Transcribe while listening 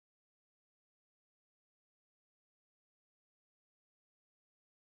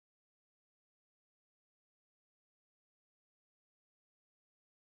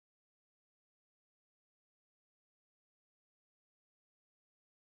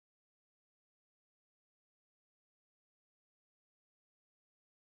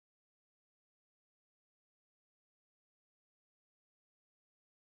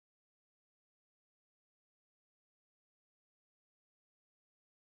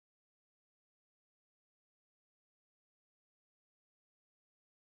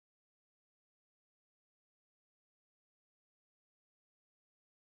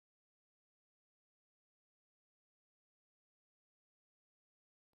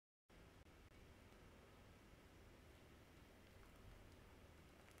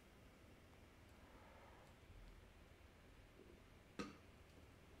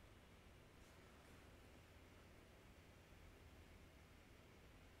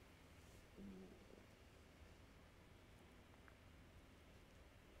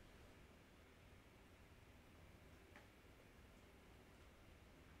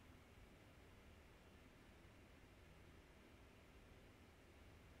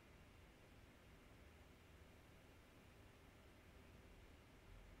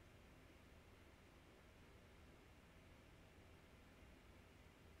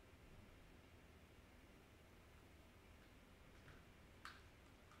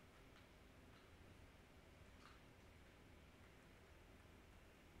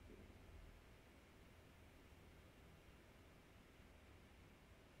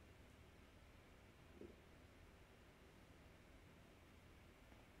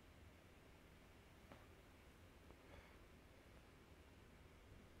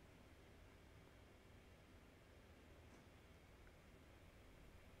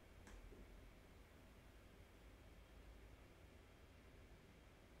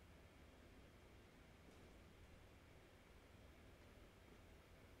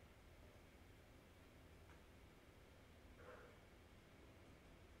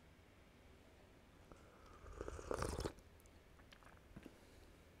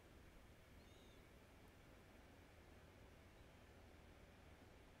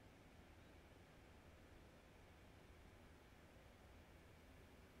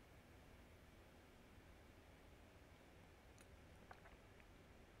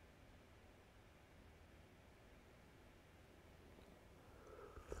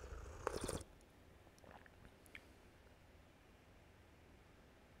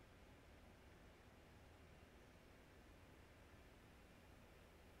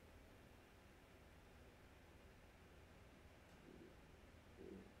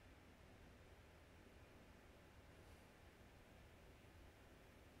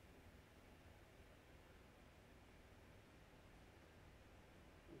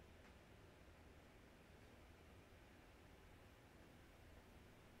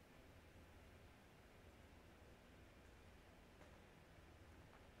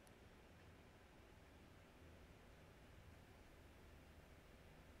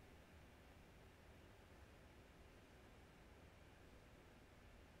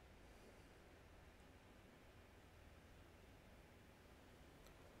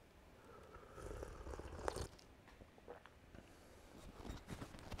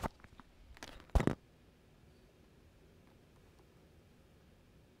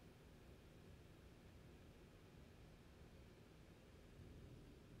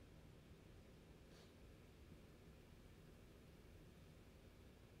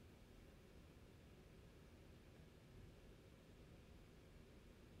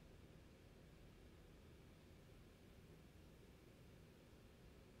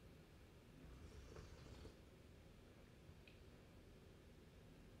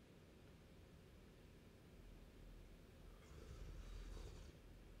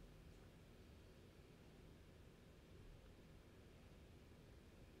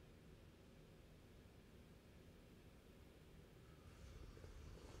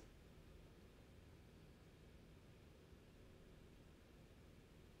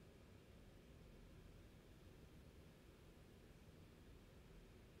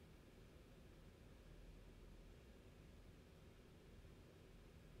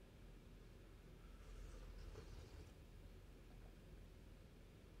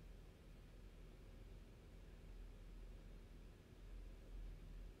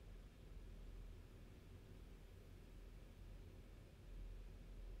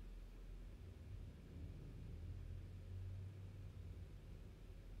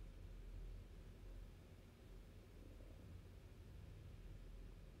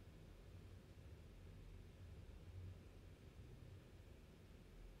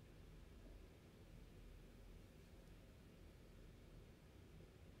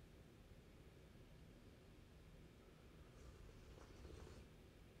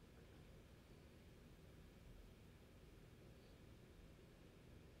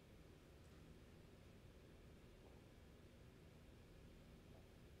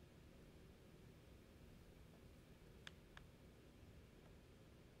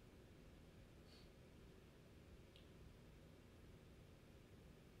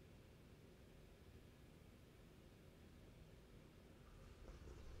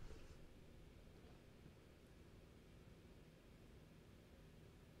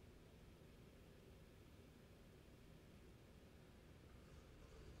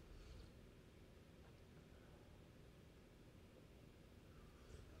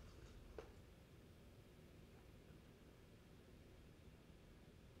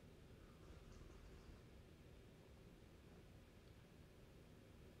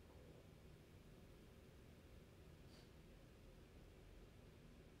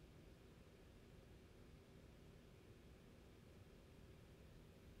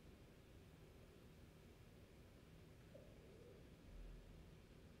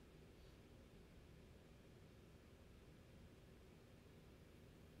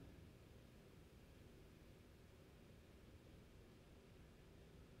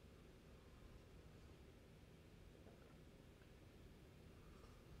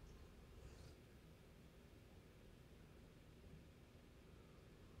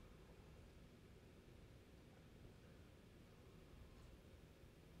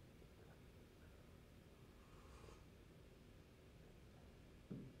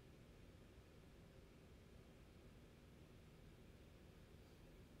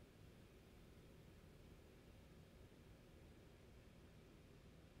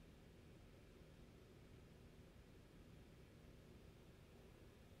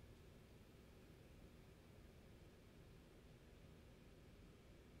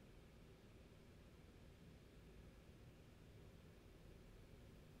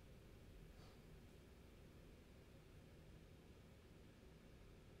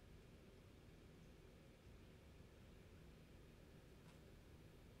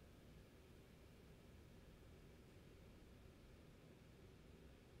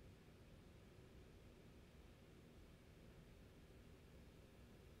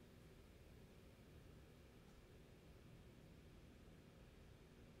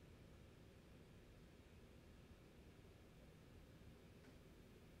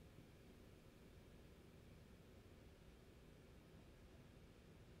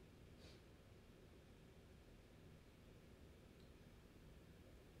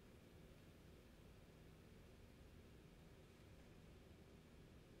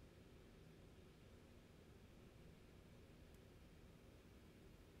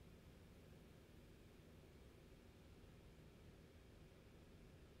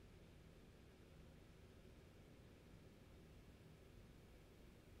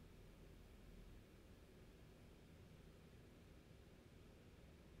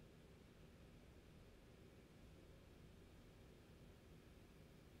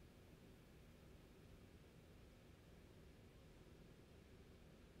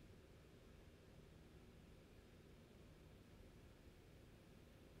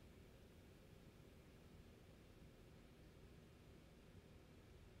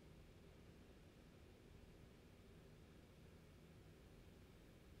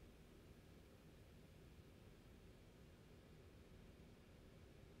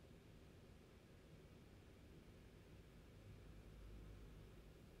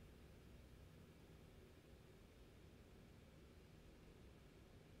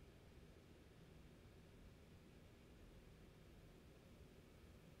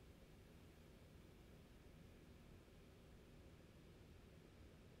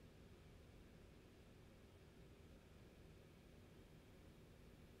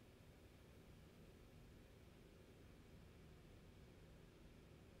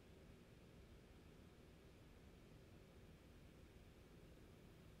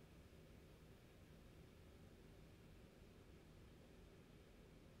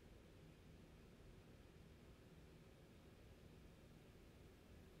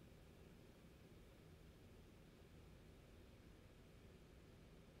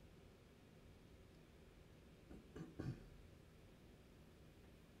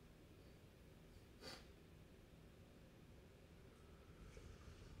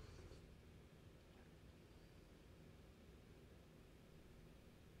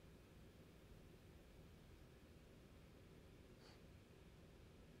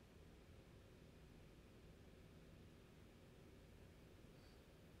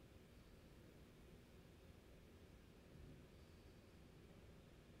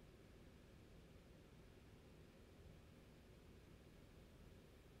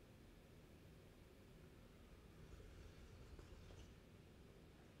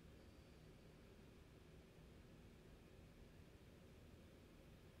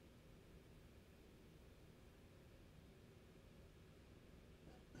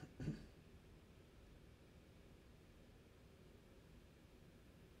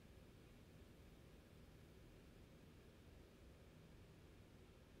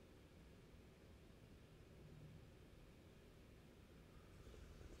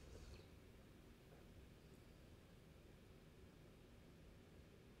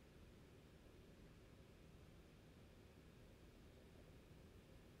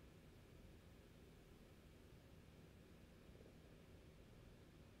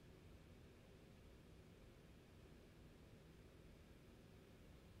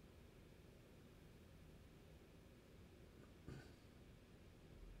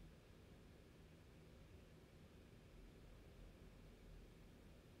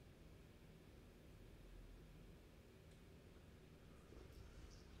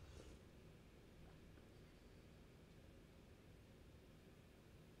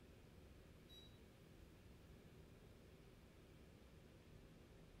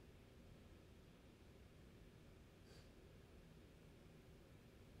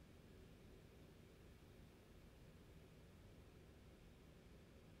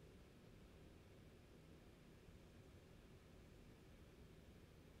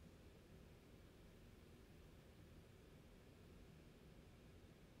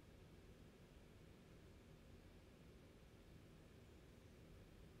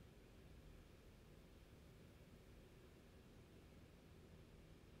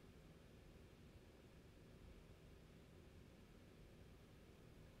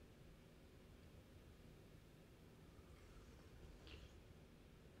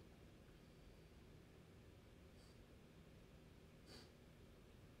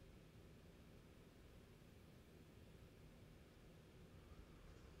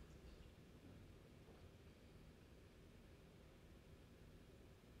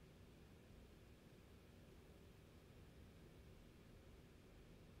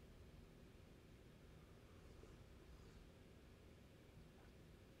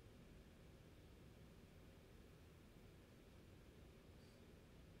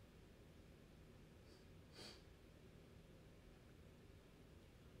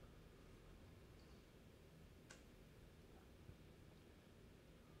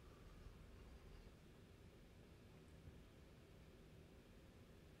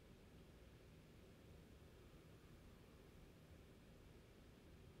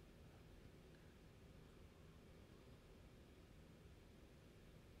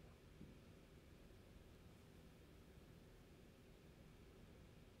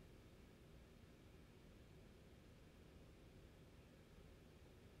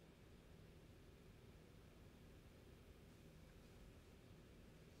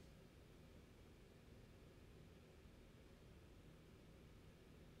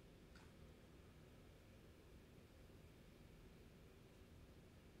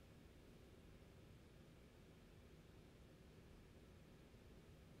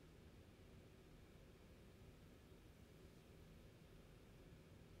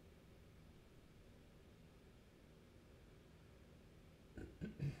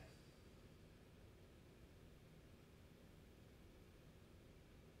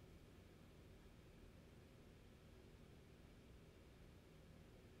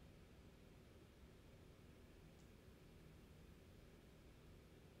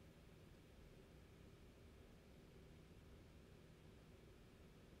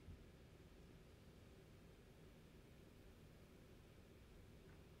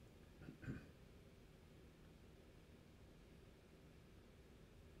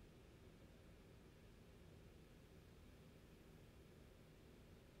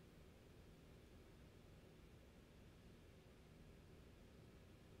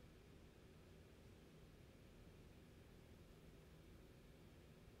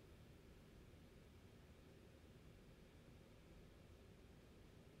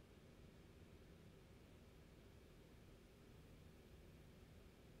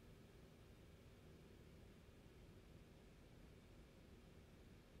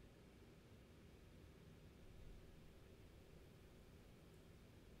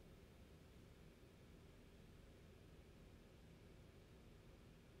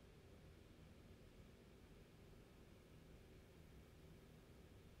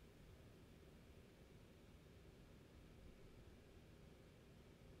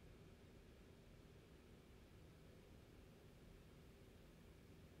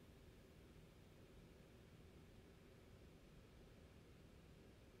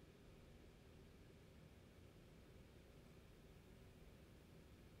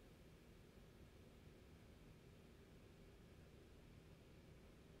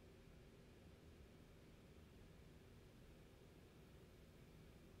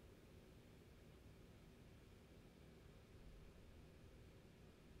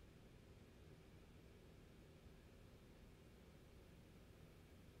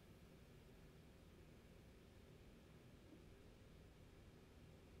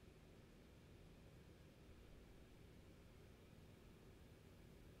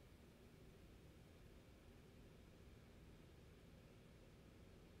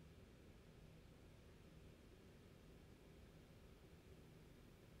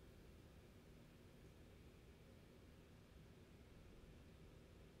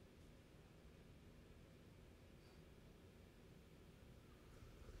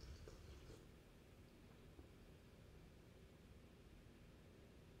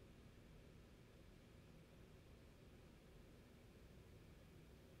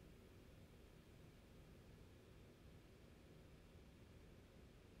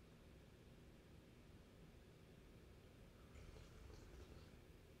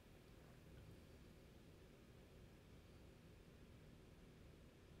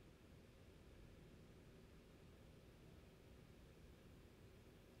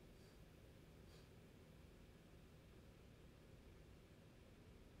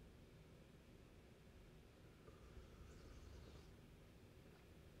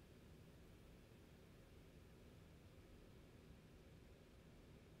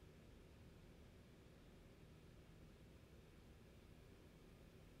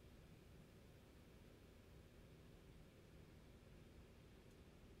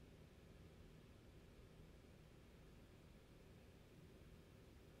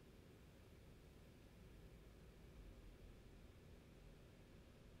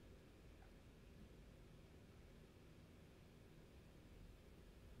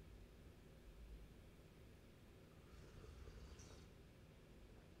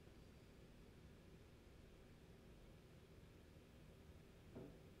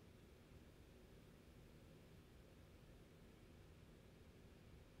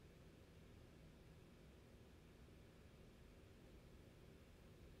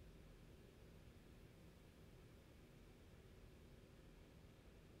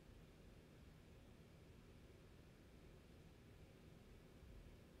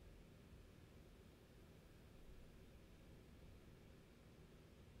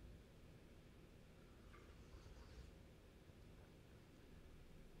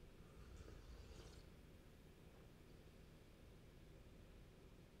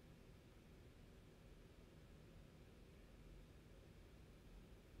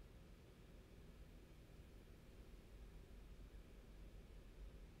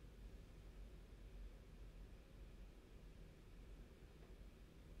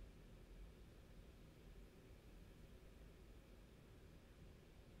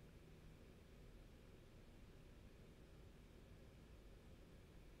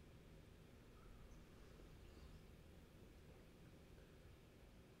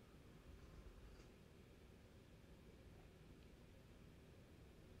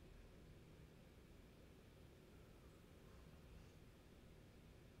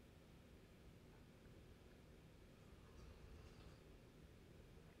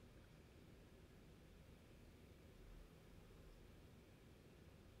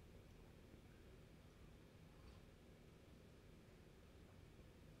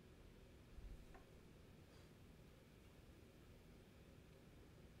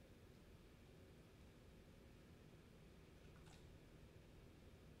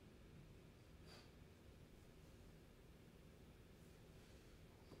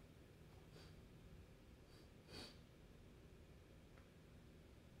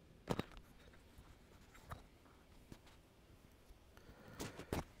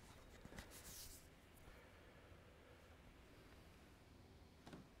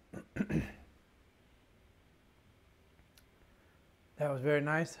That was very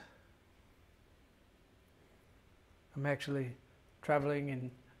nice. I'm actually traveling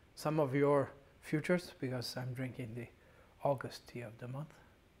in some of your futures because I'm drinking the August tea of the month,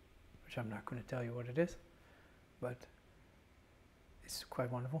 which I'm not going to tell you what it is, but it's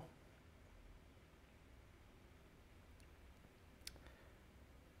quite wonderful.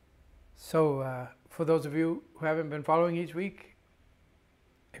 So for those of you who haven't been following each week,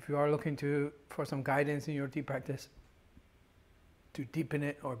 if you are looking for some guidance in your tea practice to deepen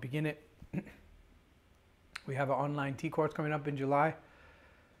it or begin it, we have an online tea course coming up in July.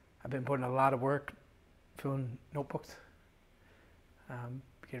 I've been putting a lot of work, filling notebooks,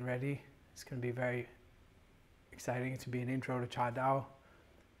 getting ready. It's going to be very exciting. It's going to be an intro to Cha Dao.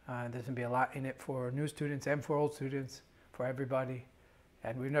 There's going to be a lot in it for new students and for old students, for everybody.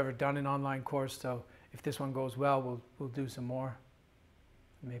 And we've never done an online course, so if this one goes well, we'll do some more.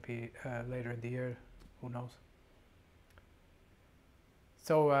 Maybe later in the year, who knows.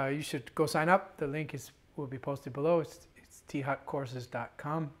 So you should go sign up. The link will be posted below. It's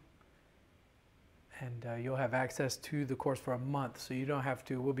teahutcourses.com. And you'll have access to the course for a month, so you don't have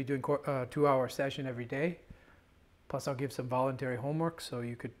to. We'll be doing a 2-hour session every day. Plus I'll give some voluntary homework, so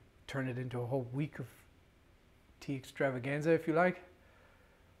you could turn it into a whole week of tea extravaganza if you like.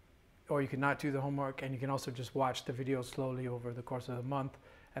 Or you can not do the homework, and you can also just watch the videos slowly over the course of the month.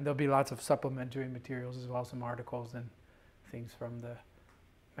 And there'll be lots of supplementary materials as well, some articles and things from the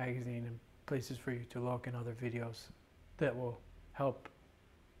magazine and places for you to look, and other videos that will help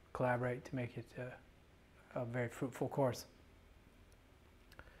collaborate to make it a very fruitful course.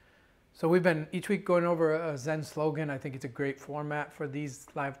 So we've been each week going over a Zen slogan. I think it's a great format for these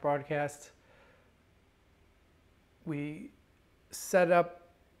live broadcasts. We set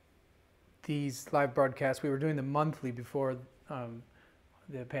up these live broadcasts. We were doing them monthly before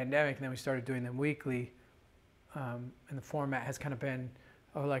the pandemic, and then we started doing them weekly. And the format has kind of been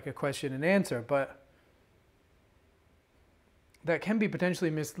like a question and answer, but that can be potentially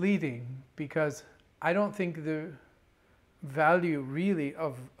misleading, because I don't think the value really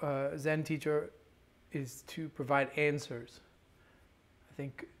of a Zen teacher is to provide answers. I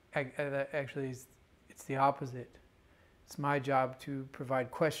think actually it's the opposite. It's my job to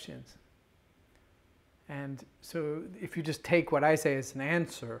provide questions. And so if you just take what I say as an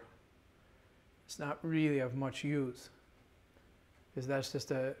answer, it's not really of much use, because that's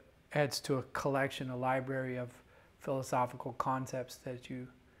just adds to a collection, a library of philosophical concepts that you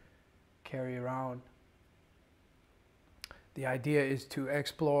carry around. The idea is to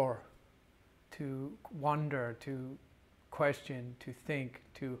explore, to wonder, to question, to think,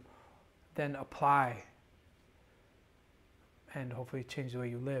 to then apply, and hopefully change the way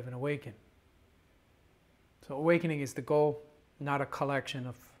you live and awaken. So awakening is the goal, not a collection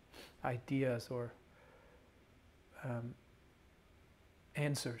of ideas or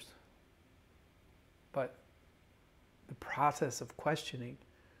answers, but the process of questioning,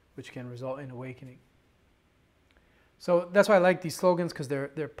 which can result in awakening. So that's why I like these slogans, because they're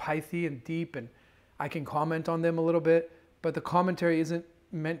pithy and deep, and I can comment on them a little bit, but the commentary isn't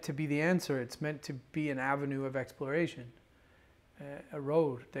meant to be the answer. It's meant to be an avenue of exploration, a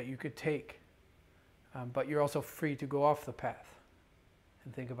road that you could take. But you're also free to go off the path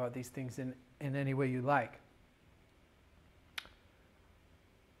and think about these things in any way you like.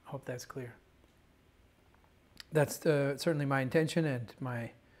 I hope that's clear. That's certainly my intention and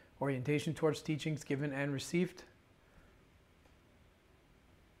my orientation towards teachings given and received.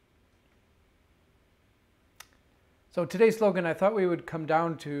 So today's slogan, I thought we would come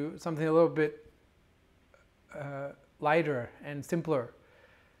down to something a little bit lighter and simpler.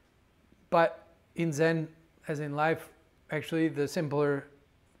 But in Zen, as in life, actually the simpler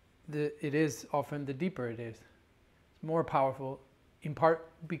it is, often the deeper it is. It's more powerful, in part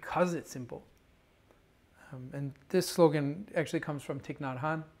because it's simple. And this slogan actually comes from Thich Nhat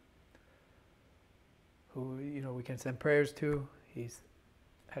Hanh, who we can send prayers to. He's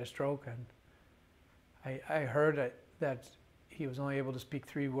had a stroke, and I heard that he was only able to speak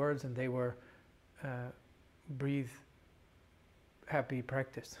 3 words, and they were breathe, happy,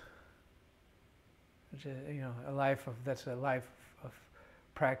 practice. Which is, that's a life of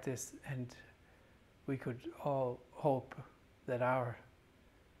practice, and we could all hope that our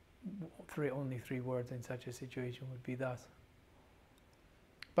only 3 words in such a situation would be thus.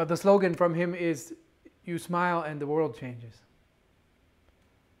 But the slogan from him is, you smile and the world changes.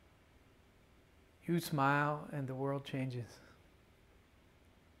 You smile and the world changes.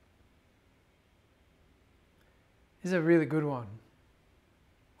 It's a really good one.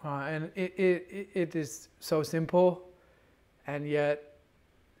 And it is so simple, and yet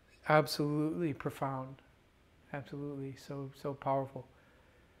absolutely profound. Absolutely. So powerful.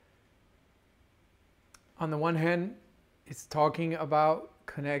 On the one hand, it's talking about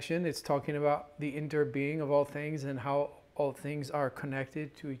connection. It's talking about the interbeing of all things and how all things are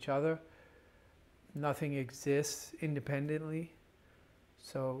connected to each other. Nothing exists independently.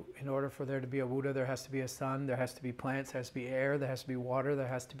 So in order for there to be a Buddha, there has to be a sun, there has to be plants, there has to be air, there has to be water, there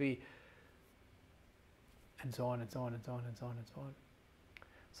has to be, and so on and so on and so on and so on and so on.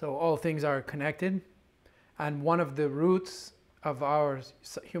 So all things are connected. And one of the roots of our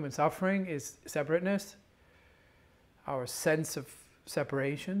human suffering is separateness, our sense of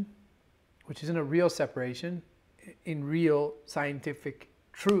separation, which isn't a real separation. In real scientific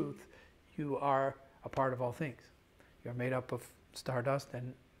truth, you are a part of all things. You're made up of stardust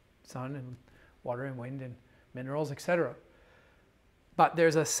and sun and water and wind and minerals, etc. But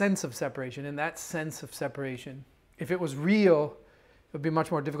there's a sense of separation, and that sense of separation, if it was real, it would be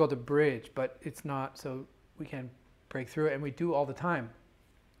much more difficult to bridge, but it's not, so we can break through it, and we do all the time.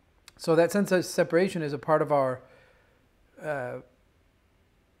 So that sense of separation is a part of our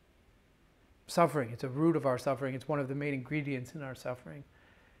suffering. It's a root of our suffering. It's one of the main ingredients in our suffering.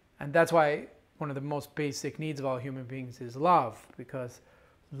 And that's why one of the most basic needs of all human beings is love, because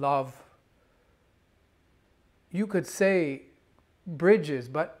love, you could say, bridges,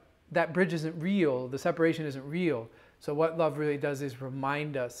 but that bridge isn't real. The separation isn't real. So what love really does is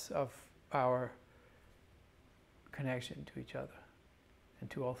remind us of our connection to each other and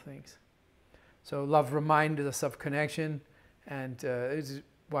to all things. So love reminds us of connection, and this is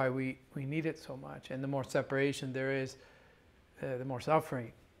why we need it so much. And the more separation there is, the more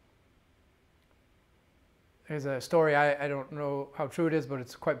suffering. There's a story, I don't know how true it is, but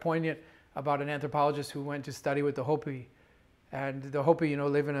it's quite poignant, about an anthropologist who went to study with the Hopi. And the Hopi,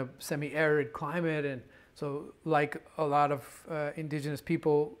 live in a semi-arid climate, and so like a lot of indigenous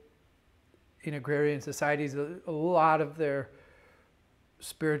people in agrarian societies, a lot of their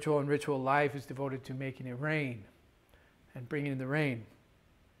spiritual and ritual life is devoted to making it rain and bringing in the rain.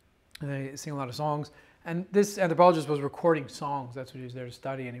 And they sing a lot of songs. And this anthropologist was recording songs. That's what he was there to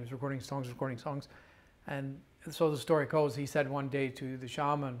study, and he was recording songs. And so the story goes, he said one day to the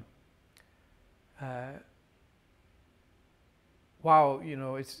shaman, wow,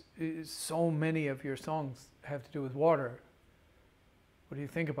 it's so many of your songs have to do with water. What do you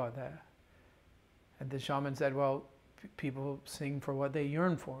think about that? And the shaman said, well, people sing for what they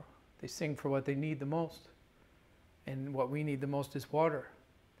yearn for. They sing for what they need the most. And what we need the most is water.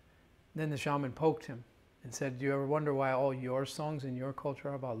 Then the shaman poked him and said, do you ever wonder why all your songs in your culture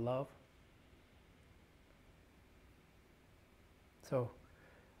are about love? So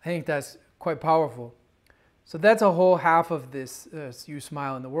I think that's quite powerful. So that's a whole half of this, you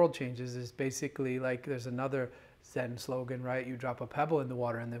smile and the world changes, is basically like there's another Zen slogan, right? You drop a pebble in the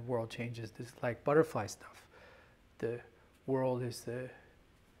water and the world changes. This is like butterfly stuff. The world is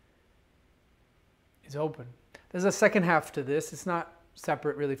open. There's a second half to this. It's not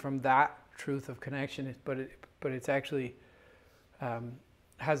separate really from that truth of connection, but it's actually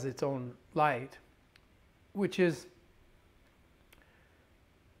has its own light, which is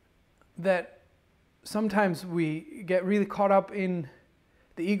that sometimes we get really caught up in,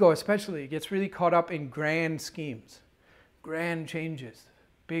 the ego especially, gets really caught up in grand schemes, grand changes,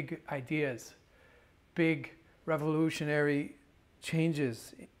 big ideas, big revolutionary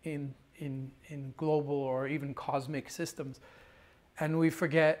changes in global or even cosmic systems. And we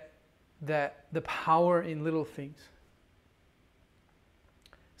forget that the power in little things.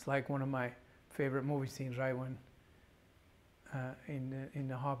 It's like one of my favorite movie scenes, right, when in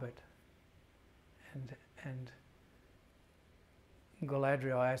The Hobbit. And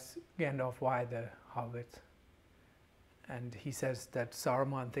Galadriel asks Gandalf why the hobbits, and he says that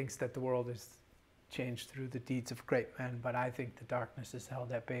Saruman thinks that the world is changed through the deeds of great men, but I think the darkness is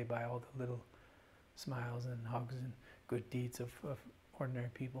held at bay by all the little smiles and hugs and good deeds of ordinary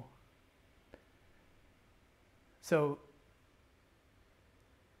people. So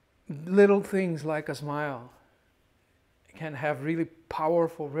little things like a smile can have really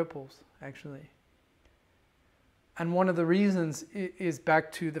powerful ripples, actually. And one of the reasons is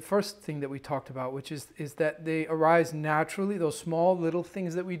back to the first thing that we talked about, which is that they arise naturally, those small little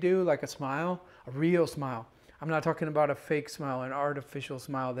things that we do, like a smile, a real smile. I'm not talking about a fake smile, an artificial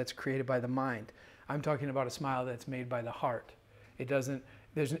smile that's created by the mind. I'm talking about a smile that's made by the heart.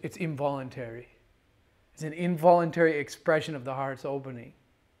 It's involuntary. It's an involuntary expression of the heart's opening,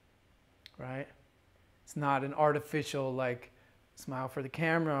 right? It's not an artificial, like, smile for the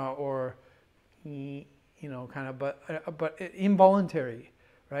camera or, kind of, but involuntary,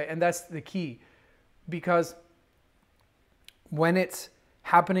 right? And that's the key, because when it's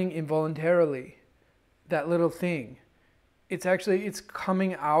happening involuntarily, that little thing, it's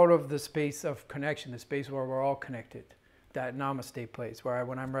coming out of the space of connection, the space where we're all connected. That namaste place where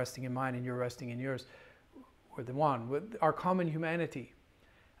when I'm resting in mine and you're resting in yours, we're the one with our common humanity.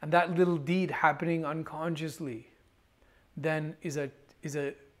 And that little deed happening unconsciously then is a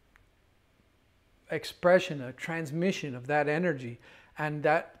expression, a transmission of that energy, and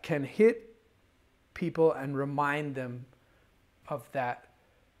that can hit people and remind them of that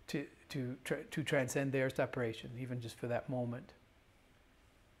to transcend their separation, even just for that moment.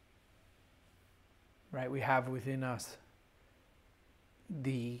 Right? We have within us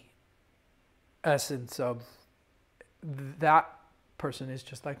the essence of that person is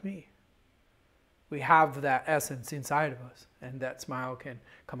just like me. We have that essence inside of us, and that smile can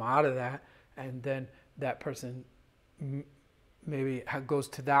come out of that, and then that person maybe goes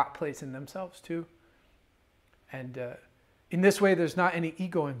to that place in themselves too. And in this way, there's not any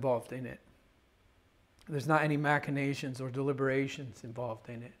ego involved in it. There's not any machinations or deliberations involved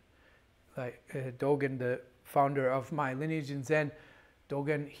in it. Like Dogen, the founder of My Lineage in Zen,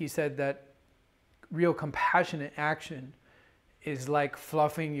 Dogen, he said that real compassionate action is like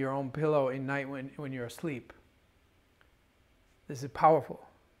fluffing your own pillow at night when you're asleep. This is powerful.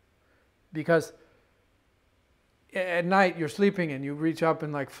 Because at night you're sleeping and you reach up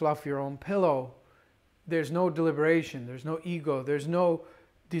and like fluff your own pillow. There's no deliberation, there's no ego, there's no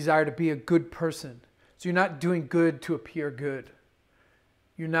desire to be a good person. So you're not doing good to appear good.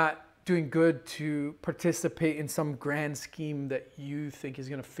 You're not doing good to participate in some grand scheme that you think is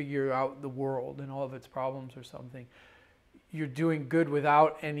going to figure out the world and all of its problems or something. You're doing good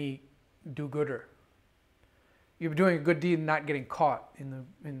without any do-gooder. You're doing a good deed and not getting caught, in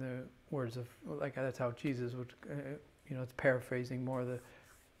the words of, like, that's how Jesus would, it's paraphrasing more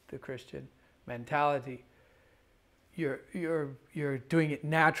the Christian mentality. You're doing it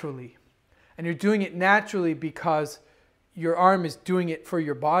naturally. And you're doing it naturally because your arm is doing it for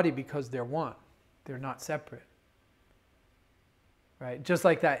your body because they're one. They're not separate. Right? Just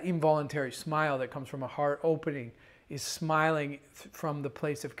like that involuntary smile that comes from a heart opening is smiling from the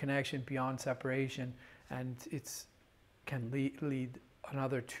place of connection beyond separation, and it's can lead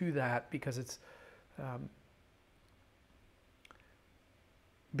another to that because it's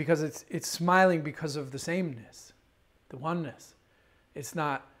smiling because of the sameness, the oneness. It's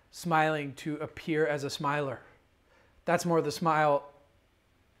not smiling to appear as a smiler. That's more the smile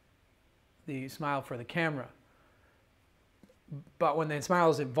for the camera. But when the smile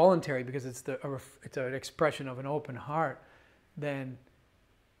is involuntary because it's an expression of an open heart, then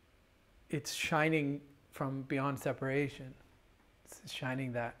it's shining from beyond separation. It's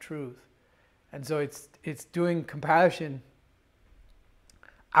shining that truth. And so it's doing compassion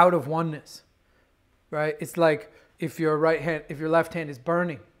out of oneness. Right? It's like if your left hand is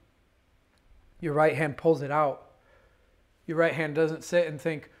burning, your right hand pulls it out. Your right hand doesn't sit and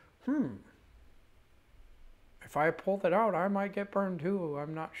think, if I pull that out, I might get burned too.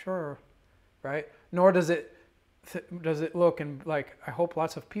 I'm not sure, right? Nor does it look and like, I hope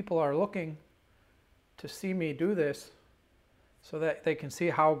lots of people are looking to see me do this so that they can see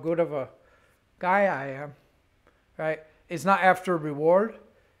how good of a guy I am, right? It's not after reward.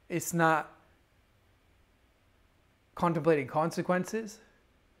 It's not contemplating consequences.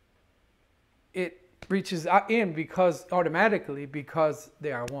 It reaches in automatically because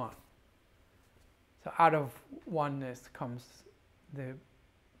they are one. So out of oneness comes the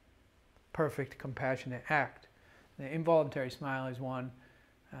perfect compassionate act. The involuntary smile is one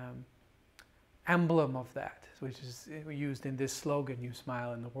emblem of that, which is used in this slogan, "You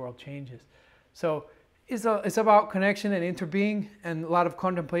smile and the world changes." So it's about connection and interbeing, and a lot of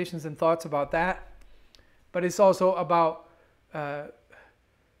contemplations and thoughts about that. But it's also about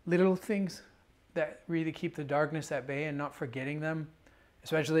little things that really keep the darkness at bay and not forgetting them.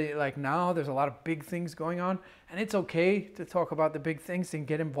 Especially like now, there's a lot of big things going on, and it's okay to talk about the big things and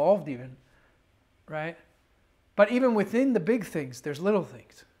get involved even, right? But even within the big things, there's little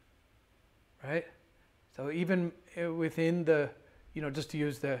things, right? So even within the, just to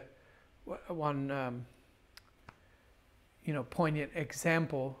use the one, poignant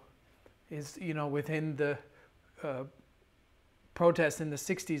example is, within the protests in the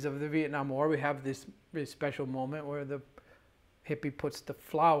 60s of the Vietnam War, we have this really special moment where the hippie puts the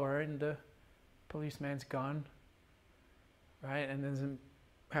flower in the policeman's gun, right? And there's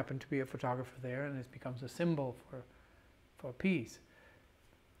happened to be a photographer there, and it becomes a symbol for peace.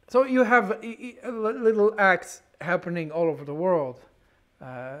 So you have little acts happening all over the world,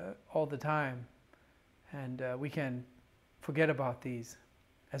 all the time, and we can forget about these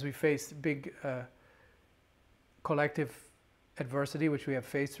as we face big collective adversity, which we have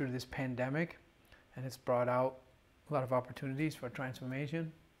faced through this pandemic. and it's brought out a lot of opportunities for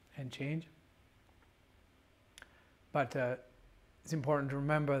transformation and change. But it's important to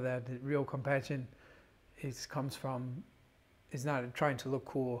remember that real compassion comes from, is not trying to look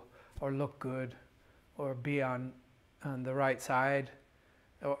cool or look good or be on the right side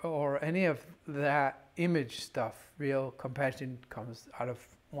or any of that image stuff. Real compassion comes out of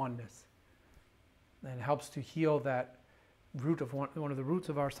oneness and helps to heal that root of one of the roots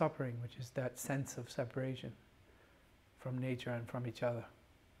of our suffering, which is that sense of separation from nature and from each other.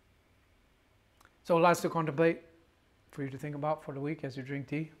 So lots to contemplate, for you to think about for the week as you drink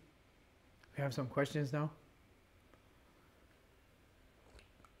tea. We have some questions now.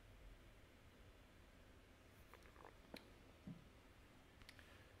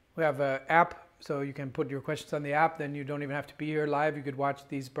 We have an app, so you can put your questions on the app, then you don't even have to be here live. You could watch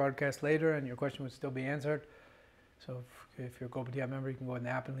these broadcasts later and your question would still be answered. So if you're a Global Tea Hut member, you can go in the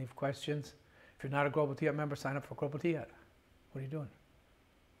app and leave questions. If you're not a Global Tea Hut member, sign up for Global Tea Hut. What are you doing?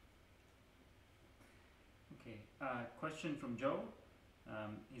 Okay, question from Joe.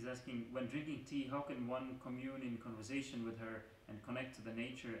 He's asking, when drinking tea, how can one commune in conversation with her and connect to the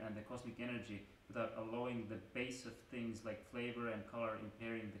nature and the cosmic energy without allowing the base of things like flavor and color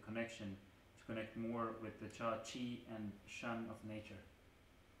impairing the connection to connect more with the cha, chi and shan of nature?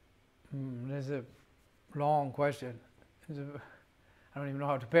 There's a long question. I don't even know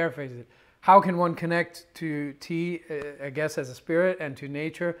how to paraphrase it. How can one connect to tea, I guess, as a spirit, and to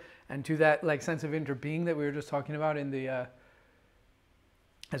nature, and to that like sense of interbeing that we were just talking about in the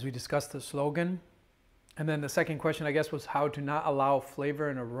as we discussed the slogan? And then the second question, I guess, was how to not allow flavor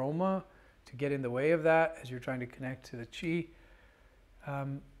and aroma to get in the way of that as you're trying to connect to the chi.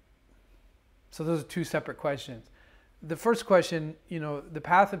 So those are two separate questions. The first question, the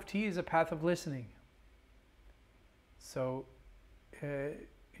path of tea is a path of listening. So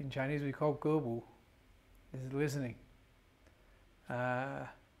in Chinese we call gebu. This is listening.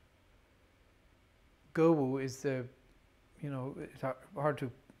 Gebu is the, it's hard to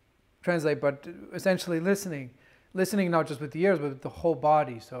translate, but essentially listening. Listening not just with the ears, but with the whole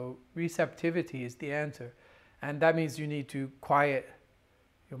body. So receptivity is the answer. And that means you need to quiet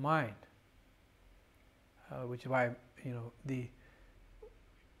your mind. Which is why,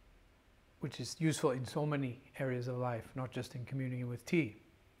 which is useful in so many areas of life, not just in communing with tea.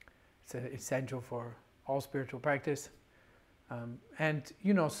 It's essential for all spiritual practice.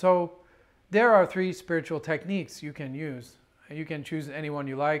 So there are 3 spiritual techniques you can use. You can choose any one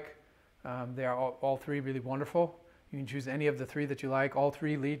you like. They are all 3 really wonderful. You can choose any of the 3 that you like. All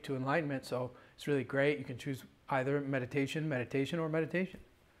 3 lead to enlightenment, so it's really great. You can choose either meditation, or meditation.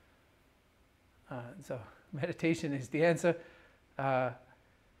 So meditation is the answer. To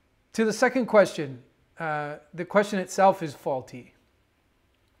the second question, the question itself is faulty.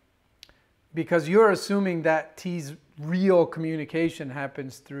 Because you're assuming that tea's real communication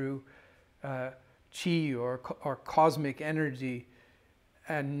happens through chi or cosmic energy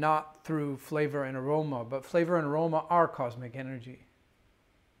and not through flavor and aroma. But flavor and aroma are cosmic energy.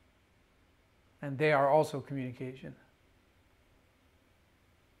 And they are also communication.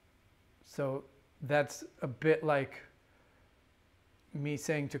 So that's a bit like me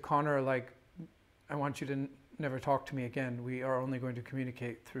saying to Connor, like, I want you to never talk to me again. We are only going to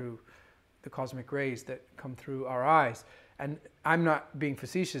communicate through the cosmic rays that come through our eyes. And I'm not being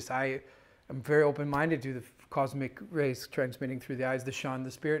facetious. I am very open-minded to the cosmic rays transmitting through the eyes. The shan,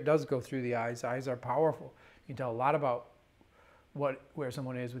 the spirit, does go through the eyes. Eyes are powerful. You can tell a lot about where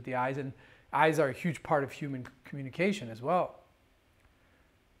someone is with the eyes. And eyes are a huge part of human communication as well.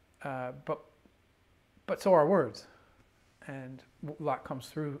 But so are words. And a lot comes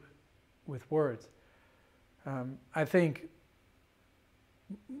through with words. I think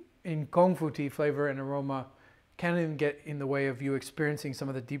in Kung Fu tea, flavor and aroma can even get in the way of you experiencing some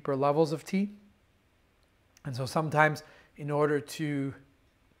of the deeper levels of tea. And so sometimes, in order to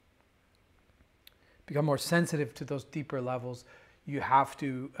become more sensitive to those deeper levels, you have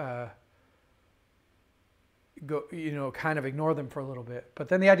to kind of ignore them for a little bit. But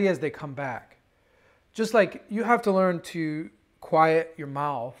then the idea is they come back. Just like you have to learn to quiet your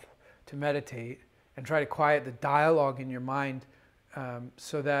mouth to meditate and try to quiet the dialogue in your mind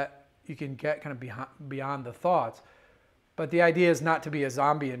so that you can get kind of beyond the thoughts. But the idea is not to be a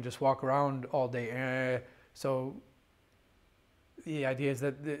zombie and just walk around all day. So the idea is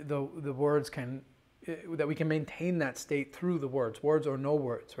that the words that we can maintain that state through the words or no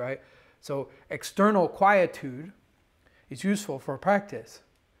words, right? So external quietude is useful for practice.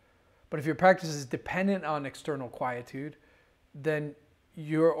 But if your practice is dependent on external quietude, then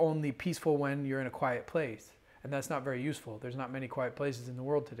you're only peaceful when you're in a quiet place. And that's not very useful. There's not many quiet places in the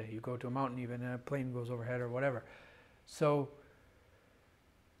world today. You go to a mountain even and a plane goes overhead or whatever. So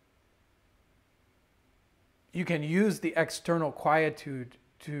you can use the external quietude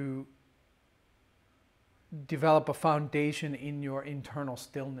to develop a foundation in your internal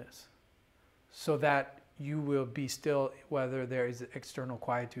stillness so that you will be still whether there is external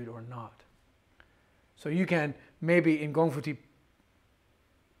quietude or not. So you can maybe in Gong Fu Tea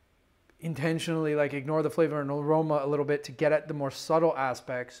intentionally like ignore the flavor and aroma a little bit to get at the more subtle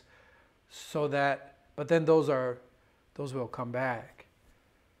aspects so that, but then those will come back.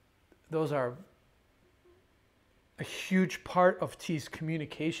 Those are a huge part of tea's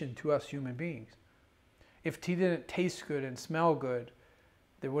communication to us human beings. If tea didn't taste good and smell good,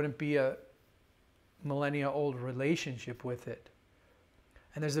 there wouldn't be a millennia-old relationship with it.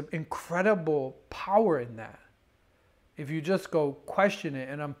 And there's an incredible power in that. If you just go question it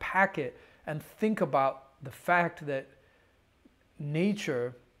and unpack it and think about the fact that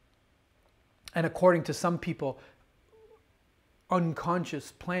nature, and according to some people,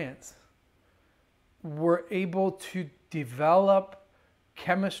 unconscious plants, were able to develop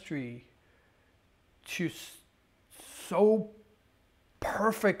chemistry to so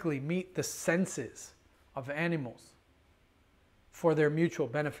perfectly meet the senses of animals for their mutual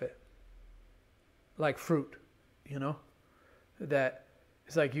benefit. Like fruit, you know? That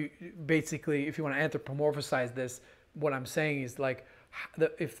it's like you basically, if you want to anthropomorphize this, what I'm saying is like,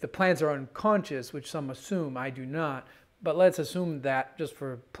 if the plants are unconscious, which some assume, I do not, but let's assume that just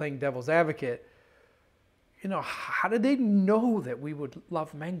for playing devil's advocate, you know, how did they know that we would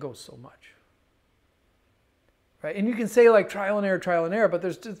love mangoes so much? Right? And you can say like trial and error, but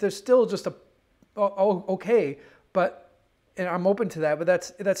there's still just a, oh, okay, but, and I'm open to that, but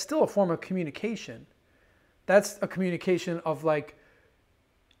that's still a form of communication. That's a communication of like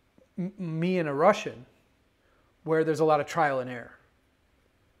me and a Russian, where there's a lot of trial and error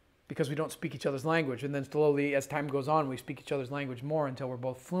because we don't speak each other's language. And then slowly, as time goes on, we speak each other's language more until we're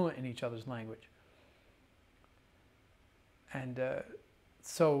both fluent in each other's language. And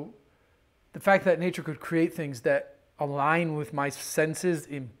so the fact that nature could create things that align with my senses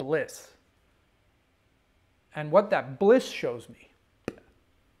in bliss, and what that bliss shows me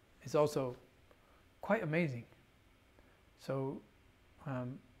is also quite amazing. So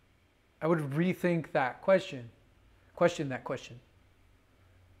I would rethink that question that question,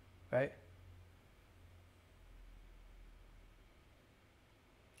 right?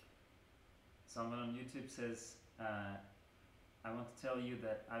 Someone on YouTube says, I want to tell you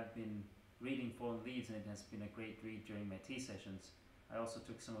that I've been reading Fallen Leaves and it has been a great read during my tea sessions. I also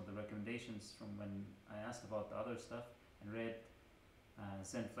took some of the recommendations from when I asked about the other stuff and read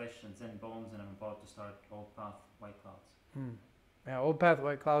Zen Flesh and Zen Bones, and I'm about to start Old Path, White Clouds. Yeah, Old Path,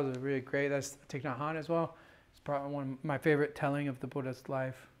 White Clouds is really great. That's Thich Nhat Hanh as well. It's probably one of my favorite telling of the Buddha's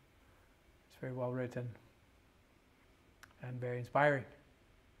life. It's very well written and very inspiring.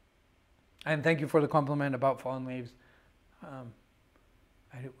 And thank you for the compliment about Fallen Leaves.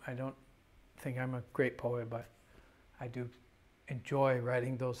 I don't think I'm a great poet, but I do enjoy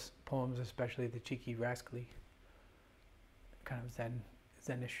writing those poems, especially the cheeky, rascally, kind of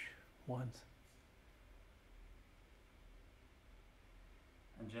Zenish ones.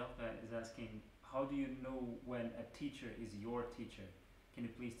 Angelica is asking, how do you know when a teacher is your teacher? Can you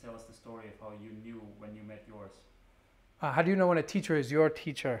please tell us the story of how you knew when you met yours? How do you know when a teacher is your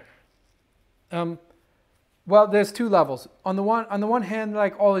teacher? Well, there's two levels. On the one hand,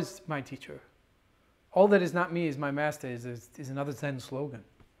 like all is my teacher. All that is not me is my master is another Zen slogan.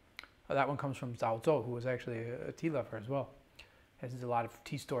 That one comes from Zhao Zhou, who was actually a tea lover as well. There's a lot of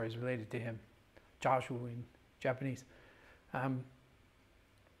tea stories related to him. Joshu in Japanese.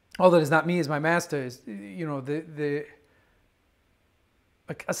 All that is not me is my master is, you know,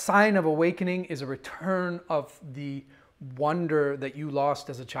 a sign of awakening is a return of the wonder that you lost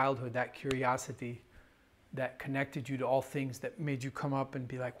as a childhood, that curiosity that connected you to all things, that made you come up and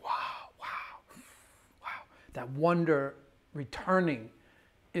be like, wow. That wonder returning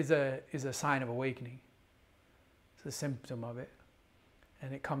is a sign of awakening. It's a symptom of it.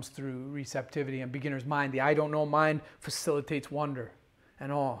 And it comes through receptivity and beginner's mind. The I don't know mind facilitates wonder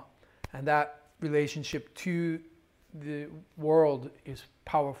and awe. And that relationship to the world is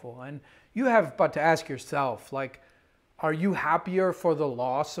powerful. And you have but to ask yourself, like, are you happier for the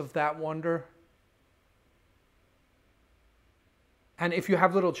loss of that wonder? And if you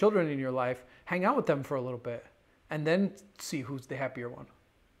have little children in your life, hang out with them for a little bit and then see who's the happier one.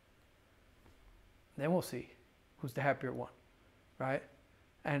 Then we'll see who's the happier one, right?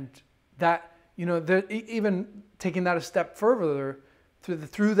 And that, you know, even taking that a step further,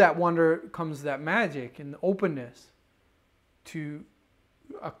 through that wonder comes that magic and the openness to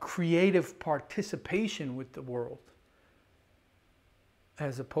a creative participation with the world,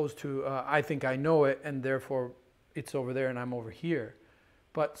 as opposed to I think I know it and therefore it's over there and I'm over here.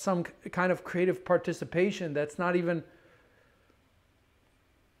 But some kind of creative participation that's not even,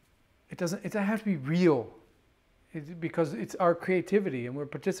 it doesn't have to be real, because it's our creativity and we're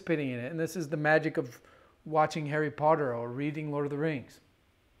participating in it. And this is the magic of watching Harry Potter or reading Lord of the Rings.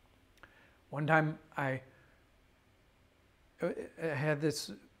 One time I had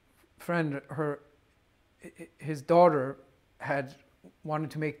this friend, his daughter had wanted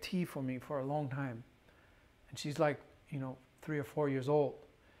to make tea for me for a long time. And she's like, 3 or 4 years old.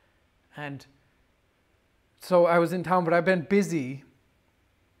 And so I was in town, but I've been busy.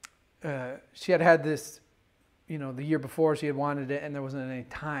 She had this, the year before she had wanted it and there wasn't any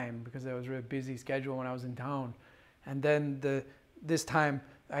time because there was a really busy schedule when I was in town. And then this time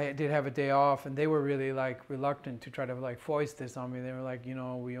I did have a day off and they were really like reluctant to try to like foist this on me. They were like, we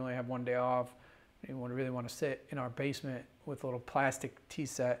only have one day off. We really want to sit in our basement with a little plastic tea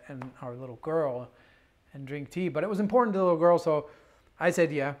set and our little girl and drink tea. But it was important to the little girl, so I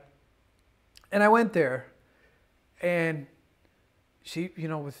said yeah. And I went there, and she,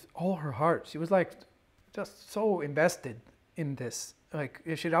 with all her heart, she was like just so invested in this. Like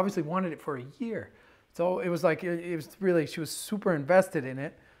she'd obviously wanted it for a year. So it was like, it was really, she was super invested in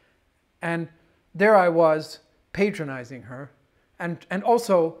it. And there I was patronizing her. And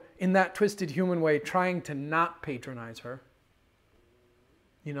also in that twisted human way, trying to not patronize her.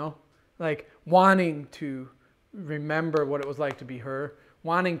 Like wanting to remember what it was like to be her,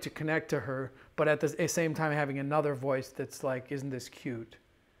 wanting to connect to her, but at the same time having another voice that's like, isn't this cute?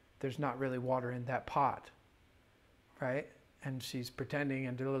 There's not really water in that pot, right? And she's pretending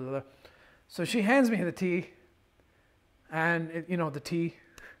and blah, blah, blah. So she hands me the tea, and the tea,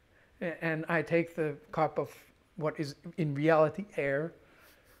 and I take the cup of what is in reality air,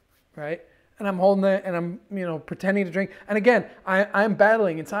 right? And I'm holding it, and I'm pretending to drink. And again, I'm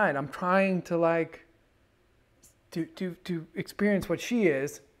battling inside. I'm trying to like to experience what she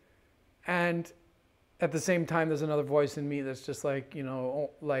is, and at the same time, there's another voice in me that's just like,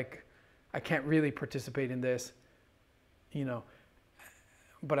 like I can't really participate in this,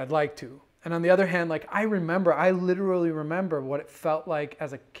 but I'd like to. And on the other hand, like I literally remember what it felt like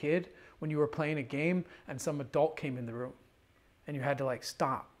as a kid when you were playing a game and some adult came in the room and you had to like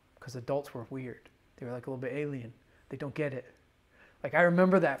stop because adults were weird. They were like a little bit alien. They don't get it. Like I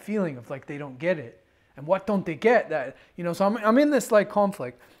remember that feeling of like, they don't get it. And what don't they get? That, so I'm in this like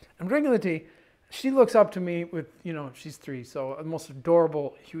conflict. I'm drinking the tea. She looks up to me with, she's 3, so the most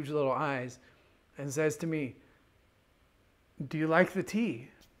adorable, huge little eyes, and says to me, "Do you like the tea?"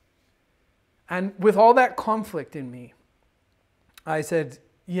 And with all that conflict in me, I said,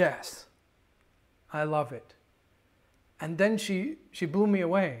 "Yes, I love it." And then she blew me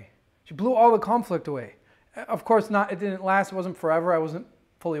away. She blew all the conflict away. Of course, it didn't last. It wasn't forever. I wasn't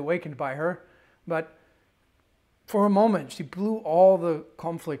fully awakened by her. But for a moment, she blew all the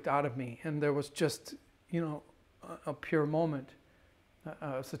conflict out of me. And there was just, a pure moment,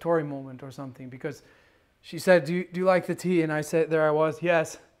 a Satori moment or something. Because she said, do you like the tea? And I said, there I was,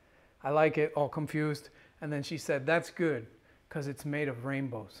 yes, I like it, all confused. And then she said, that's good, because it's made of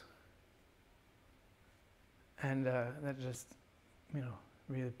rainbows. And that just,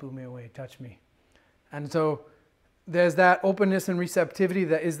 really blew me away, touched me. And so there's that openness and receptivity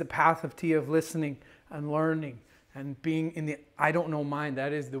that is the path of tea, of listening and learning and being in the I don't know mind.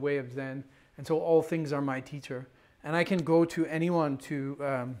 That is the way of Zen. And so all things are my teacher. And I can go to anyone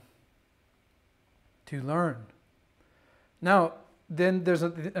to learn. Now, then there's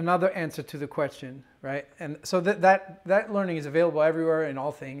another answer to the question, right? And so that learning is available everywhere in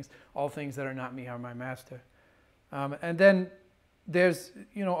all things. All things that are not me are my master. And then there's,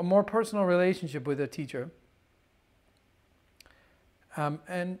 a more personal relationship with a teacher.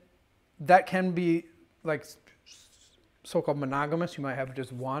 And that can be like so-called monogamous. You might have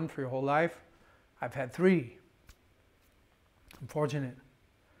just one for your whole life. I've had 3. I'm fortunate.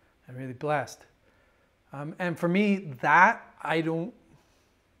 I'm really blessed. And for me, that I don't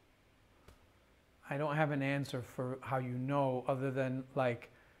have an answer for how you know, other than like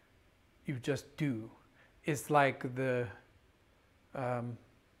you just do. It's like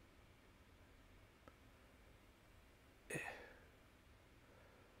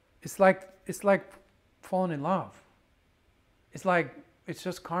it's like falling in love. It's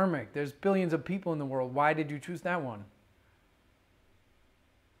just karmic. There's billions of people in the world. Why did you choose that one?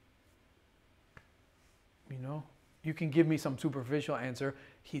 You can give me some superficial answer.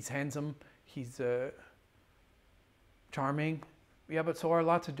 He's handsome. He's charming. Yeah, but so are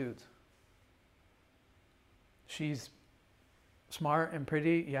lots of dudes. She's smart and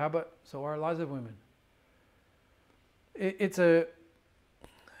pretty. Yeah, but so are lots of women. It's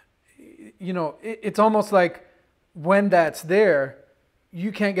almost like when that's there,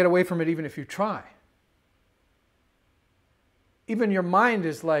 you can't get away from it even if you try. Even your mind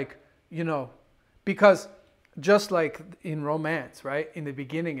is like, because just like in romance, right? In the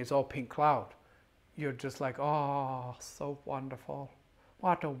beginning, it's all pink cloud. You're just like, oh, so wonderful.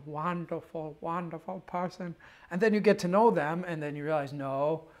 What a wonderful, wonderful person. And then you get to know them, and then you realize,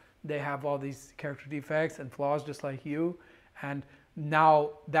 no, they have all these character defects and flaws just like you. And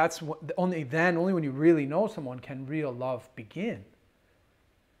now that's only when you really know someone can real love begin.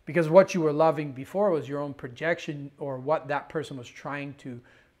 Because what you were loving before was your own projection or what that person was trying to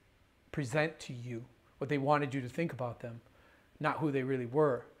present to you, what they wanted you to think about them, not who they really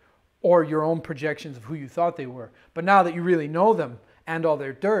were, or your own projections of who you thought they were. But now that you really know them and all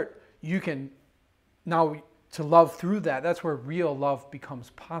their dirt, you can now to love through that. That's where real love becomes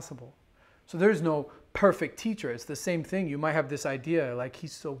possible. So there's no perfect teacher. It's the same thing. You might have this idea like,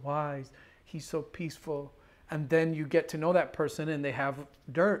 he's so wise, he's so peaceful. And then you get to know that person and they have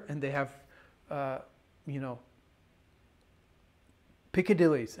dirt and they have,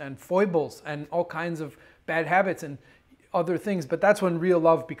 piccadillies and foibles and all kinds of bad habits and other things. But that's when real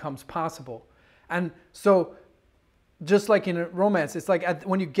love becomes possible. And so just like in a romance, it's like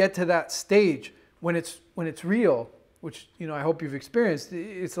when you get to that stage, when it's real, which, I hope you've experienced,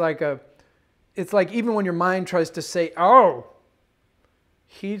 it's like even when your mind tries to say, oh,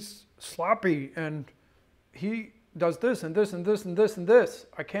 he's sloppy and he does this and this and this and this and this,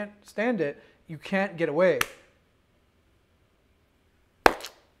 I can't stand it, you can't get away.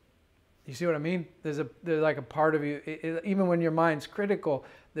 You see what I mean? There's like a part of you, even when your mind's critical,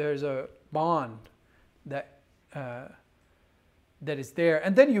 there's a bond that is there.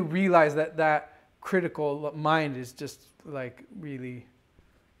 And then you realize that critical mind is just like really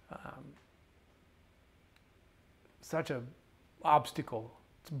such a obstacle.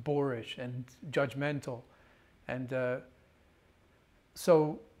 It's boorish and judgmental. And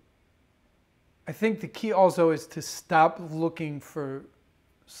so I think the key also is to stop looking for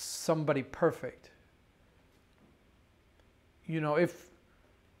somebody perfect. If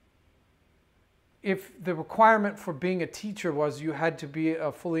the requirement for being a teacher was you had to be a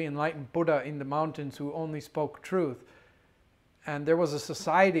fully enlightened Buddha in the mountains who only spoke truth, and there was a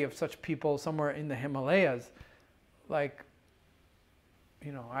society of such people somewhere in the Himalayas, I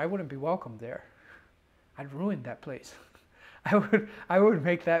wouldn't be welcome there. I'd ruin that place. I would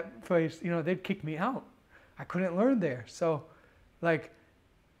make that place, they'd kick me out. I couldn't learn there. So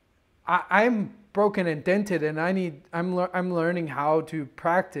I'm broken and dented, and I'm learning how to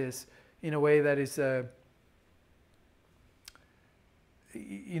practice in a way that is, so to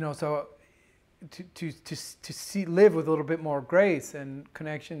live with a little bit more grace and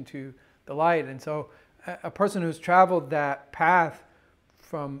connection to the light. And so a person who's traveled that path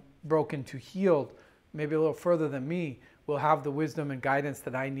from broken to healed, maybe a little further than me, will have the wisdom and guidance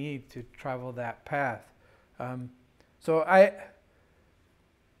that I need to travel that path. So I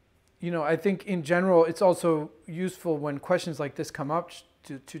think in general, it's also useful when questions like this come up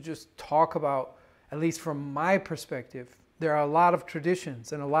to just talk about, at least from my perspective, there are a lot of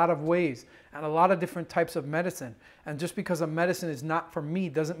traditions and a lot of ways and a lot of different types of medicine. And just because a medicine is not for me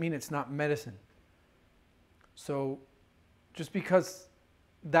doesn't mean it's not medicine. So just because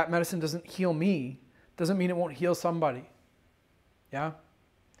that medicine doesn't heal me doesn't mean it won't heal somebody. Yeah?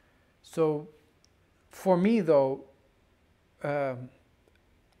 So for me though, I'm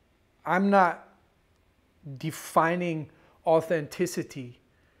not defining authenticity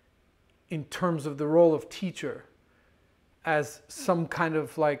in terms of the role of teacher as some kind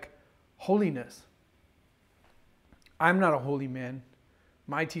of holiness. I'm not a holy man.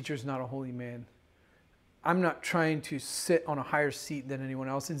 My teacher's not a holy man. I'm not trying to sit on a higher seat than anyone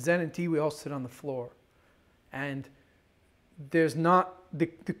else. In Zen and Tea, we all sit on the floor. And there's not the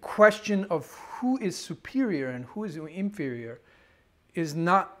question of who is superior and who is inferior is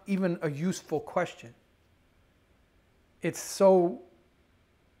not even a useful question. It's a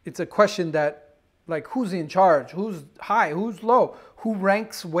question that, who's in charge, who's high, who's low, who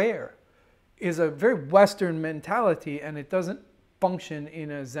ranks where, is a very Western mentality, and it doesn't function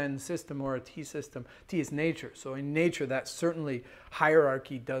in a Zen system or a Tea system. Tea is nature. So in nature, that certainly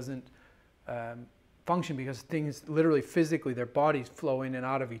hierarchy doesn't function, because things literally physically, their bodies flow in and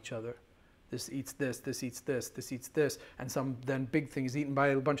out of each other. This eats this, this eats this, this eats this, and some then big thing is eaten by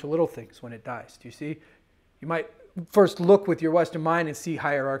a bunch of little things when it dies. Do you see? You might first look with your Western mind and see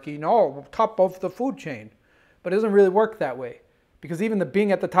hierarchy. No, top of the food chain. But it doesn't really work that way. Because even the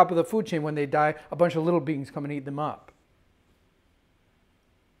being at the top of the food chain, when they die, a bunch of little beings come and eat them up.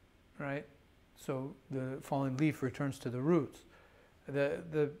 Right? So the fallen leaf returns to the roots.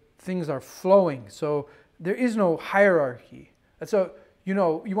 The things are flowing. So there is no hierarchy. And so, you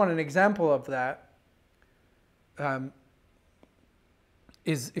know, you want an example of that,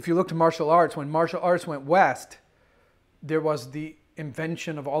 is if you look to martial arts, when martial arts went west, there was the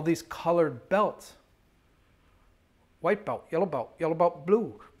invention of all these colored belts. White belt, yellow belt,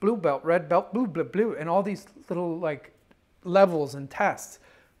 blue belt, red belt, blue, blue, blue, and all these little like levels and tests.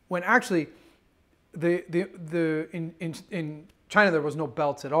 When actually, in China there was no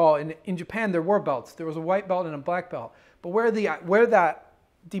belts at all. In Japan there were belts. There was a white belt and a black belt. But where that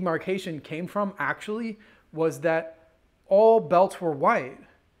demarcation came from actually was that all belts were white,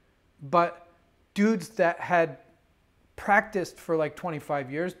 but dudes that had practiced for like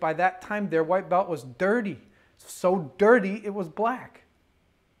 25 years, by that time their white belt was dirty. So dirty it was black.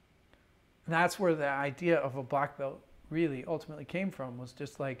 And that's where the idea of a black belt really ultimately came from, was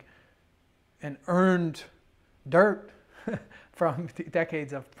just like an earned dirt from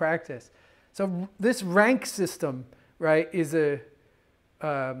decades of practice. So this rank system, right, is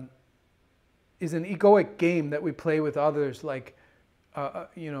an egoic game that we play with others, like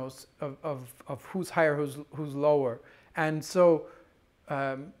you know, of who's higher, who's lower. And so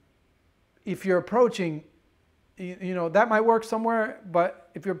if you're approaching, you know, that might work somewhere, but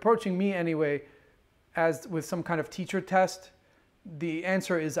if you're approaching me anyway, as with some kind of teacher test, the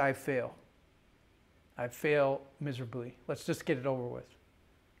answer is I fail. I fail miserably. Let's just get it over with.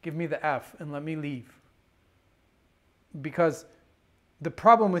 Give me the F and let me leave. Because the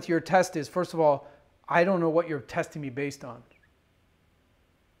problem with your test is, first of all, I don't know what you're testing me based on.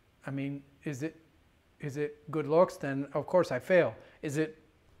 I mean, is it good looks? Then of course I fail. Is it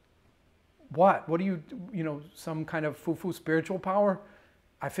what? What do you know, some kind of foo-foo spiritual power?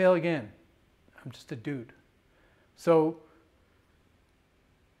 I fail again. I'm just a dude. So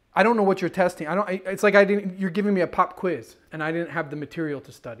I don't know what you're testing. It's like you're giving me a pop quiz and I didn't have the material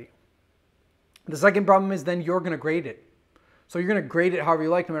to study. The second problem is then you're going to grade it. So you're going to grade it however you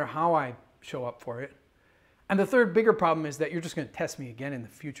like, no matter how I show up for it. And the third bigger problem is that you're just going to test me again in the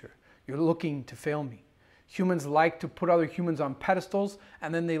future. You're looking to fail me. Humans like to put other humans on pedestals,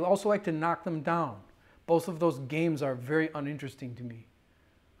 and then they also like to knock them down. Both of those games are very uninteresting to me,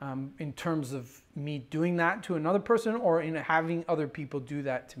 in terms of me doing that to another person or in having other people do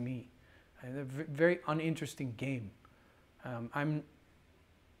that to me. A very uninteresting game.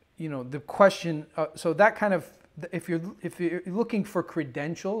 You know, the question, so that kind of, if you're looking for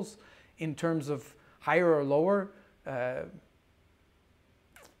credentials in terms of higher or lower,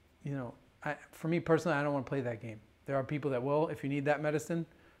 you know, for me personally, I don't want to play that game. There are people that will, if you need that medicine,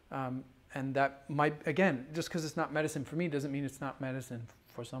 and that might, again, just because it's not medicine for me doesn't mean it's not medicine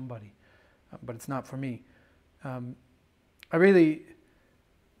for somebody, but it's not for me. The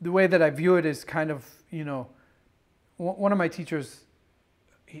way that I view it is kind of, you know, one of my teachers,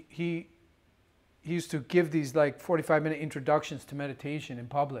 he used to give these like 45-minute introductions to meditation in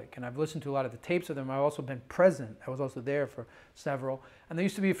public, and I've listened to a lot of the tapes of them. I've also been present. I was also there for several, and there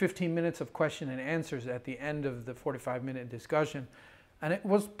used to be 15 minutes of question and answers at the end of the 45-minute discussion, and it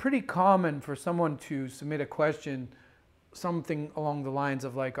was pretty common for someone to submit a question, something along the lines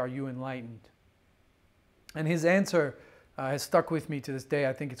of like, are you enlightened? And his answer has stuck with me to this day.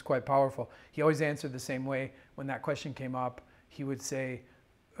 I think it's quite powerful. He always answered the same way. When that question came up, he would say,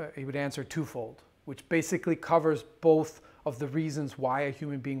 he would answer twofold, which basically covers both of the reasons why a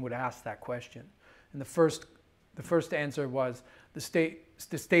human being would ask that question. And the first answer was, the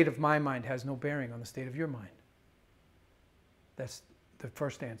state of my mind has no bearing on the state of your mind. That's the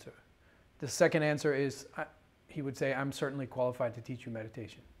first answer. The second answer is, he would say, I'm certainly qualified to teach you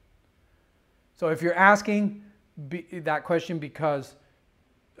meditation. So if you're asking that question because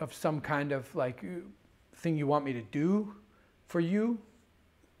of some kind of like thing you want me to do for you,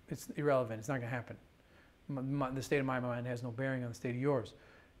 it's irrelevant. It's not going to happen. The state of my mind has no bearing on the state of yours.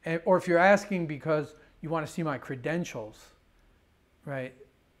 Or if you're asking because you want to see my credentials, right,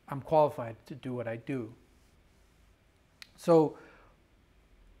 I'm qualified to do what I do. So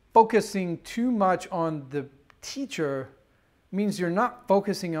focusing too much on the teacher means you're not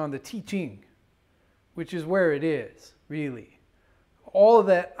focusing on the teaching, which is where it is, really. All of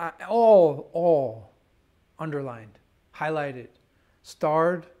that, all underlined, highlighted,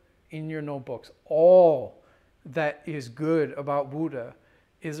 starred in your notebooks. All that is good about Buddha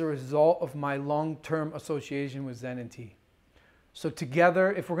is a result of my long-term association with Zen and Tea. So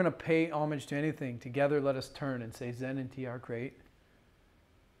together, if we're going to pay homage to anything, together let us turn and say Zen and Tea are great.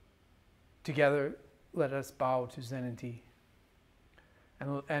 Together, let us bow to Zen and Tea.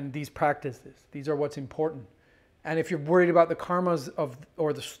 and these practices. These are what's important. And if you're worried about the karmas of,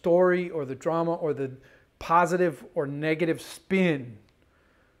 or the story, or the drama, or the positive or negative spin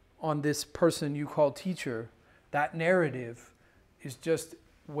on this person you call teacher, that narrative is just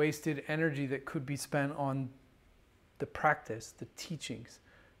wasted energy that could be spent on the practice, the teachings,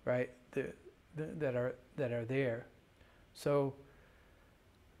 right? That are there. So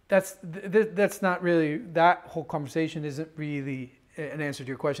that's not really, that whole conversation isn't really an answer to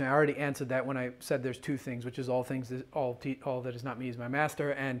your question. I already answered that when I said there's two things, which is all that is not me is my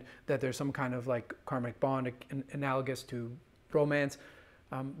master, and that there's some kind of like karmic bond analogous to romance.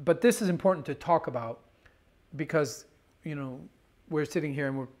 But this is important to talk about because, you know, we're sitting here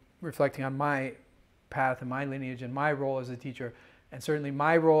and we're reflecting on my path and my lineage and my role as a teacher. And certainly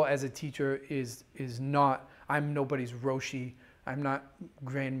my role as a teacher is not, I'm nobody's Roshi, I'm not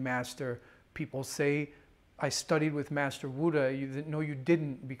Grand Master. People say, I studied with Master Wuda. No, you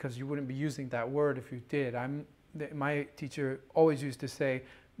didn't, because you wouldn't be using that word if you did. My teacher always used to say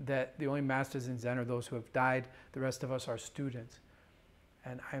that the only masters in Zen are those who have died. The rest of us are students.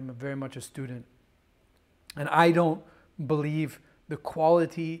 And I'm very much a student. And I don't believe the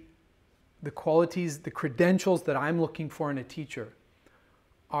qualities, the credentials that I'm looking for in a teacher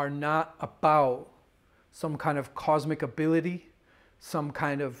are not about some kind of cosmic ability, some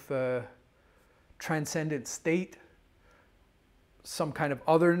kind of transcendent state, some kind of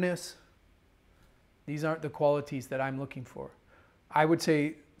otherness. These aren't the qualities that I'm looking for. I would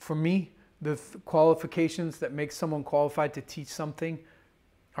say, for me, the qualifications that make someone qualified to teach something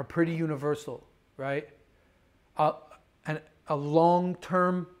are pretty universal, right? A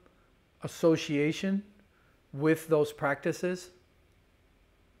long-term association with those practices,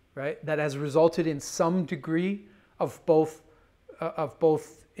 right? That has resulted in some degree of both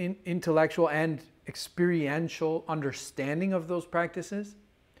intellectual and experiential understanding of those practices.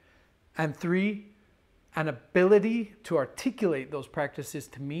 And 3, an ability to articulate those practices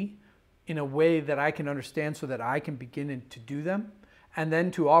to me in a way that I can understand so that I can begin to do them. And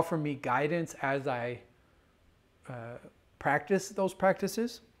then to offer me guidance as I practice those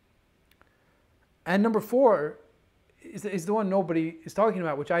practices. And number 4 is the one nobody is talking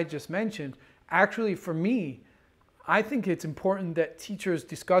about, which I just mentioned. Actually, for me, I think it's important that teachers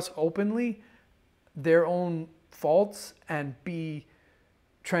discuss openly their own faults and be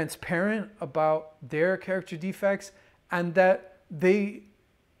transparent about their character defects, and that they,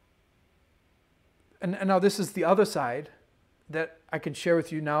 and now this is the other side that I can share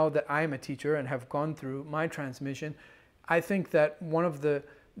with you now that I am a teacher and have gone through my transmission. I think that one of the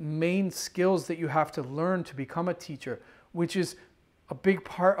main skills that you have to learn to become a teacher, which is a big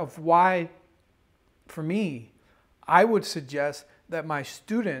part of why, for me, I would suggest that my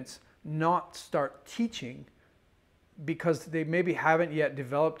students not start teaching because they maybe haven't yet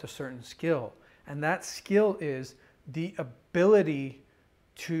developed a certain skill. And that skill is the ability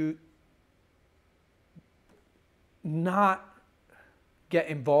to not get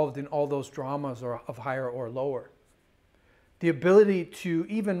involved in all those dramas or of higher or lower. The ability to,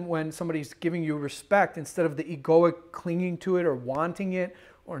 even when somebody's giving you respect, instead of the egoic clinging to it or wanting it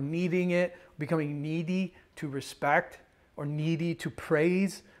or needing it, becoming needy to respect or needy to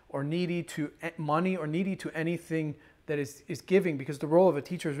praise or needy to money or needy to anything that is giving, because the role of a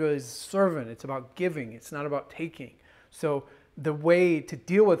teacher is really as a servant. It's about giving. It's not about taking. So the way to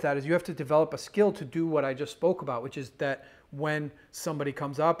deal with that is you have to develop a skill to do what I just spoke about, which is that when somebody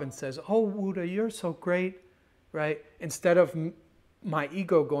comes up and says, "Oh, Wuda, you're so great," right? Instead of my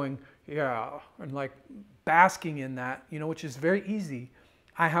ego going, "Yeah," and like basking in that, you know, which is very easy,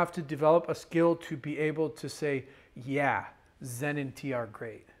 I have to develop a skill to be able to say, "Yeah, Zen and tea are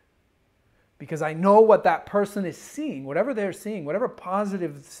great." Because I know what that person is seeing, whatever they're seeing, whatever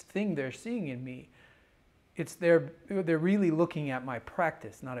positive thing they're seeing in me, it's they're really looking at my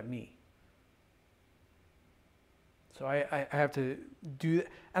practice, not at me. So I have to do that.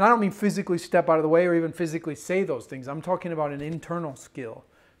 And I don't mean physically step out of the way or even physically say those things. I'm talking about an internal skill.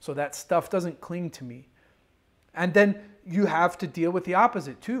 So that stuff doesn't cling to me. And then you have to deal with the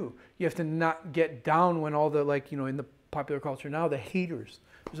opposite too. You have to not get down when all the, like, you know, in the popular culture now, the haters.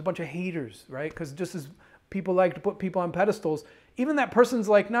 There's a bunch of haters, right? Because just as people like to put people on pedestals, even that person's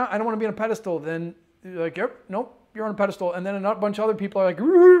like, "No, I don't want to be on a pedestal." Then you're like, "Yep, nope, you're on a pedestal." And then a bunch of other people are like,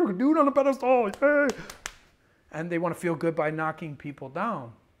 "Dude on a pedestal." Hey. And they want to feel good by knocking people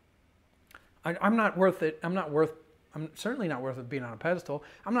down. I'm not worth it. I'm certainly not worth it being on a pedestal.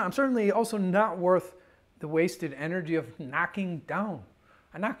 I'm certainly also not worth the wasted energy of knocking down.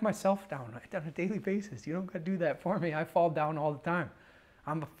 I knock myself down on a daily basis. You don't got to do that for me. I fall down all the time.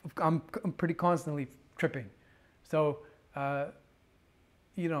 I'm pretty constantly tripping. So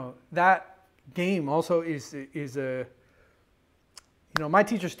that game also is a, my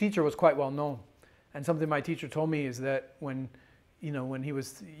teacher's teacher was quite well known. And something my teacher told me is that when he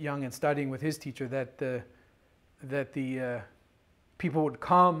was young and studying with his teacher, that the people would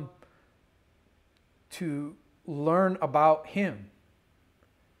come to learn about him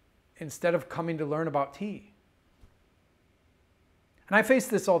instead of coming to learn about tea. And I face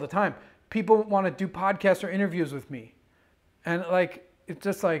this all the time. People want to do podcasts or interviews with me. And it's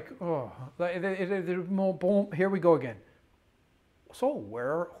just here we go again.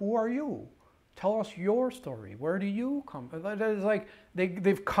 So who are you? Tell us your story. Where do you come? It's like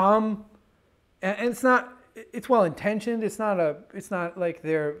they've come, and it's well intentioned. It's not like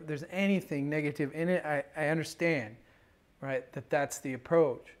there's anything negative in it. I understand, right? That's the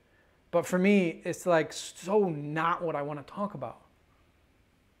approach. But for me, it's like so not what I want to talk about.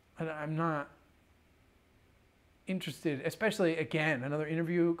 And I'm not interested, especially again, another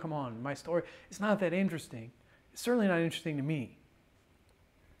interview. Come on, my story. It's not that interesting. It's certainly not interesting to me.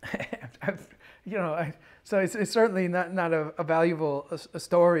 So it's certainly not a valuable a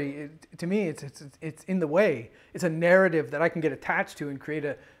story. To me, it's in the way. It's a narrative that I can get attached to and create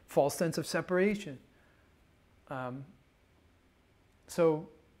a false sense of separation. So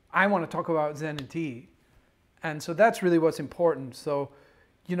I want to talk about Zen and tea, and so that's really what's important. So,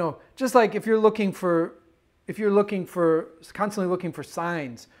 just like if you're constantly looking for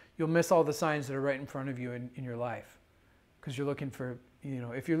signs, you'll miss all the signs that are right in front of you in your life, because you're looking for.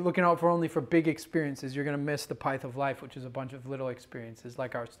 If you're looking out only for big experiences, you're going to miss the path of life, which is a bunch of little experiences,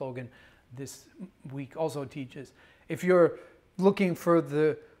 like our slogan this week also teaches. If you're looking for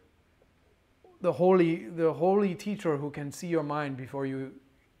the holy teacher who can see your mind before you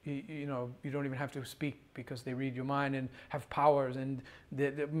don't even have to speak, because they read your mind and have powers and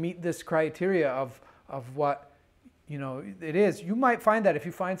they meet this criteria of what it is, you might find that if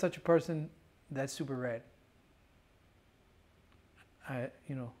you find such a person, that's super rad.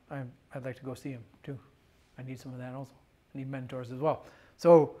 I'd like to go see him too. I need some of that also. I need mentors as well.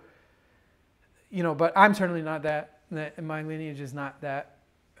 So, but I'm certainly not that. My lineage is not that.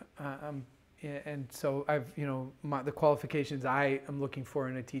 And so the qualifications I am looking for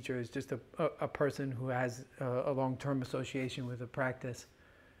in a teacher is just a person who has a long-term association with a practice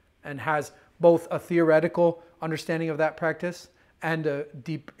and has both a theoretical understanding of that practice and a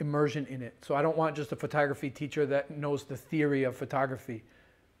deep immersion in it. So I don't want just a photography teacher that knows the theory of photography,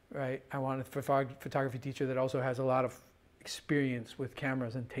 right? I want a photography teacher that also has a lot of experience with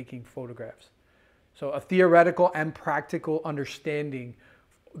cameras and taking photographs. So a theoretical and practical understanding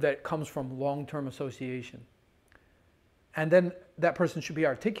that comes from long-term association. And then that person should be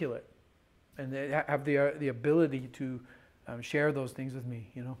articulate and they have the ability to share those things with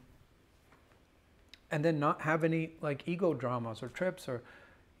me, And then not have any ego dramas or trips or,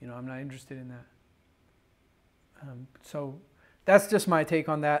 I'm not interested in that. So that's just my take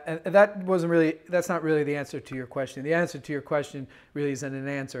on that. And that's not really the answer to your question. The answer to your question really isn't an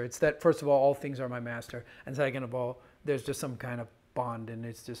answer. It's that, first of all things are my master. And second of all, there's just some kind of bond and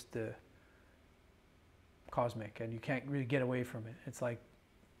it's just cosmic and you can't really get away from it. It's like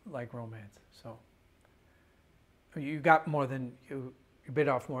romance. So you got more than you bit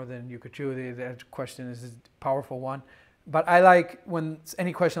off more than you could chew. That question is a powerful one. But I like when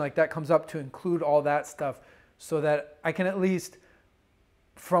any question like that comes up to include all that stuff so that I can at least,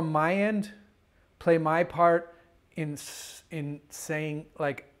 from my end, play my part in saying,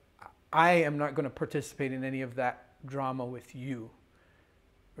 I am not going to participate in any of that drama with you,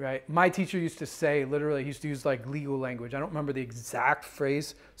 right? My teacher used to say, literally, he used to use legal language. I don't remember the exact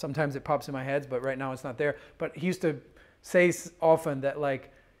phrase. Sometimes it pops in my head, but right now it's not there. But he used to say often that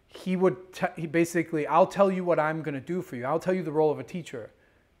he basically, I'll tell you what I'm going to do for you. I'll tell you the role of a teacher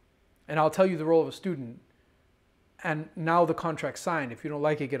and I'll tell you the role of a student. And now the contract's signed. If you don't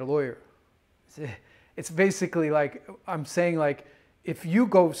like it, get a lawyer. It's basically I'm saying if you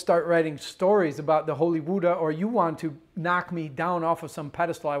go start writing stories about the Holy Buddha or you want to knock me down off of some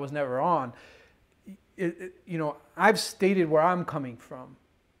pedestal I was never on, I've stated where I'm coming from.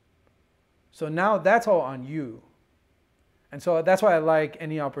 So now that's all on you. And so that's why I like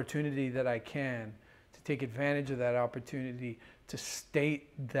any opportunity that I can to take advantage of that opportunity to state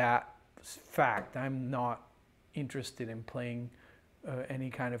that fact. I'm not interested in playing any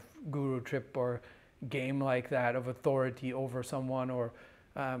kind of guru trip or game like that of authority over someone or,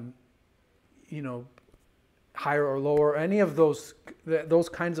 higher or lower, any of those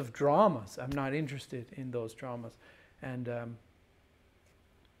kinds of dramas. I'm not interested in those dramas. And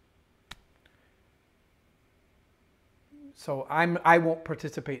so I won't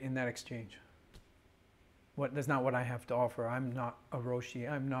participate in that exchange. That's not what I have to offer. I'm not a Roshi.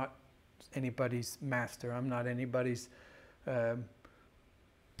 I'm not anybody's master. I'm not anybody's, you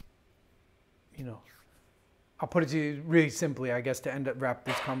know, I'll put it to you really simply, I guess, to wrap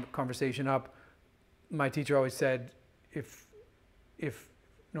this conversation up. My teacher always said, if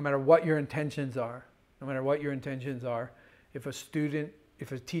no matter what your intentions are,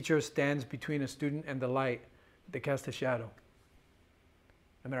 if a teacher stands between a student and the light, they cast a shadow.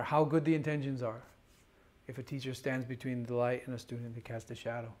 No matter how good the intentions are, if a teacher stands between the light and a student, they cast a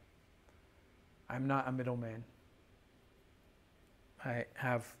shadow. I'm not a middleman. I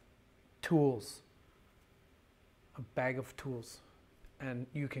have tools, a bag of tools, and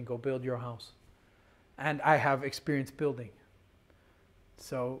you can go build your house. And I have experience building.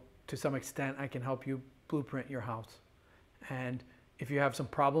 So to some extent, I can help you blueprint your house. And if you have some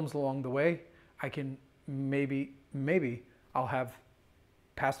problems along the way, I can maybe I'll have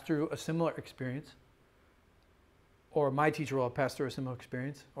passed through a similar experience, or my teacher will have passed through a similar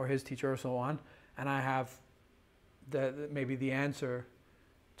experience, or his teacher, or so on, and I have maybe the answer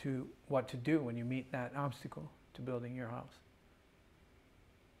to what to do when you meet that obstacle to building your house.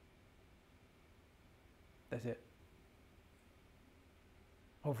 That's it.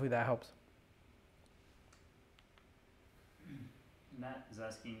 Hopefully that helps. Nat is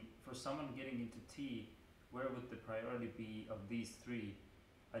asking, for someone getting into tea, where would the priority be of these three?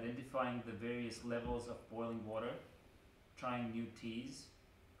 Identifying the various levels of boiling water, trying new teas,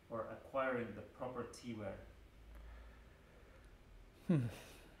 or acquiring the proper teaware?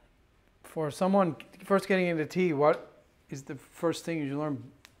 For someone first getting into tea, what is the first thing you learn?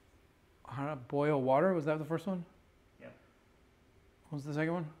 How to boil water? Was that the first one? Yeah. What was the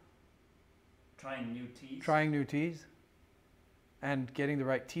second one? Trying new teas. Trying new teas. And getting the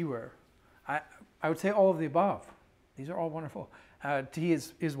right teaware. I would say all of the above. These are all wonderful. Tea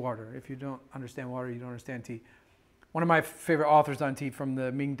is water. If you don't understand water, you don't understand tea. One of my favorite authors on tea from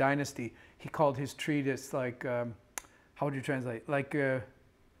the Ming Dynasty, he called his treatise like, how would you translate? Like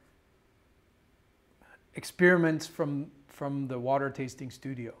experiments from the water tasting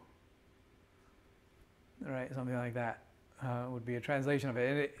studio. Right, something like that would be a translation of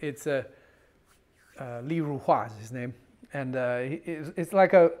it. And it's Li Ruhua is his name. And it's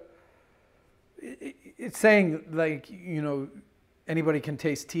like it's saying like, you know, anybody can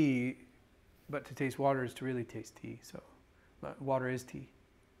taste tea, but to taste water is to really taste tea. So water is tea.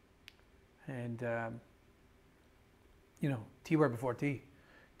 And, you know, teaware before tea.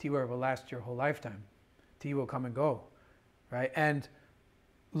 Teaware will last your whole lifetime. Tea will come and go, right? And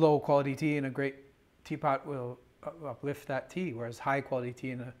low quality tea in a great teapot will uplift that tea, whereas high quality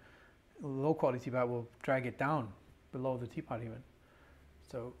tea in a low quality teapot will drag it down below the teapot even.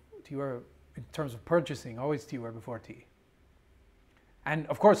 So teaware, in terms of purchasing, always teaware before tea. And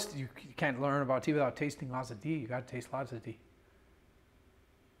of course, you can't learn about tea without tasting lots of tea. You got to taste lots of tea,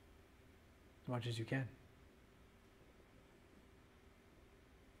 as much as you can.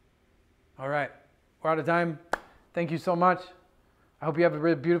 All right, we're out of time. Thank you so much. I hope you have a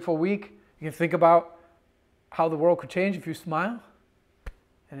really beautiful week. You can think about how the world could change if you smile,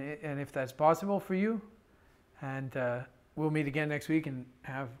 and if that's possible for you. And we'll meet again next week and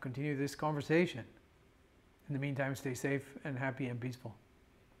continue this conversation. In the meantime, stay safe and happy and peaceful.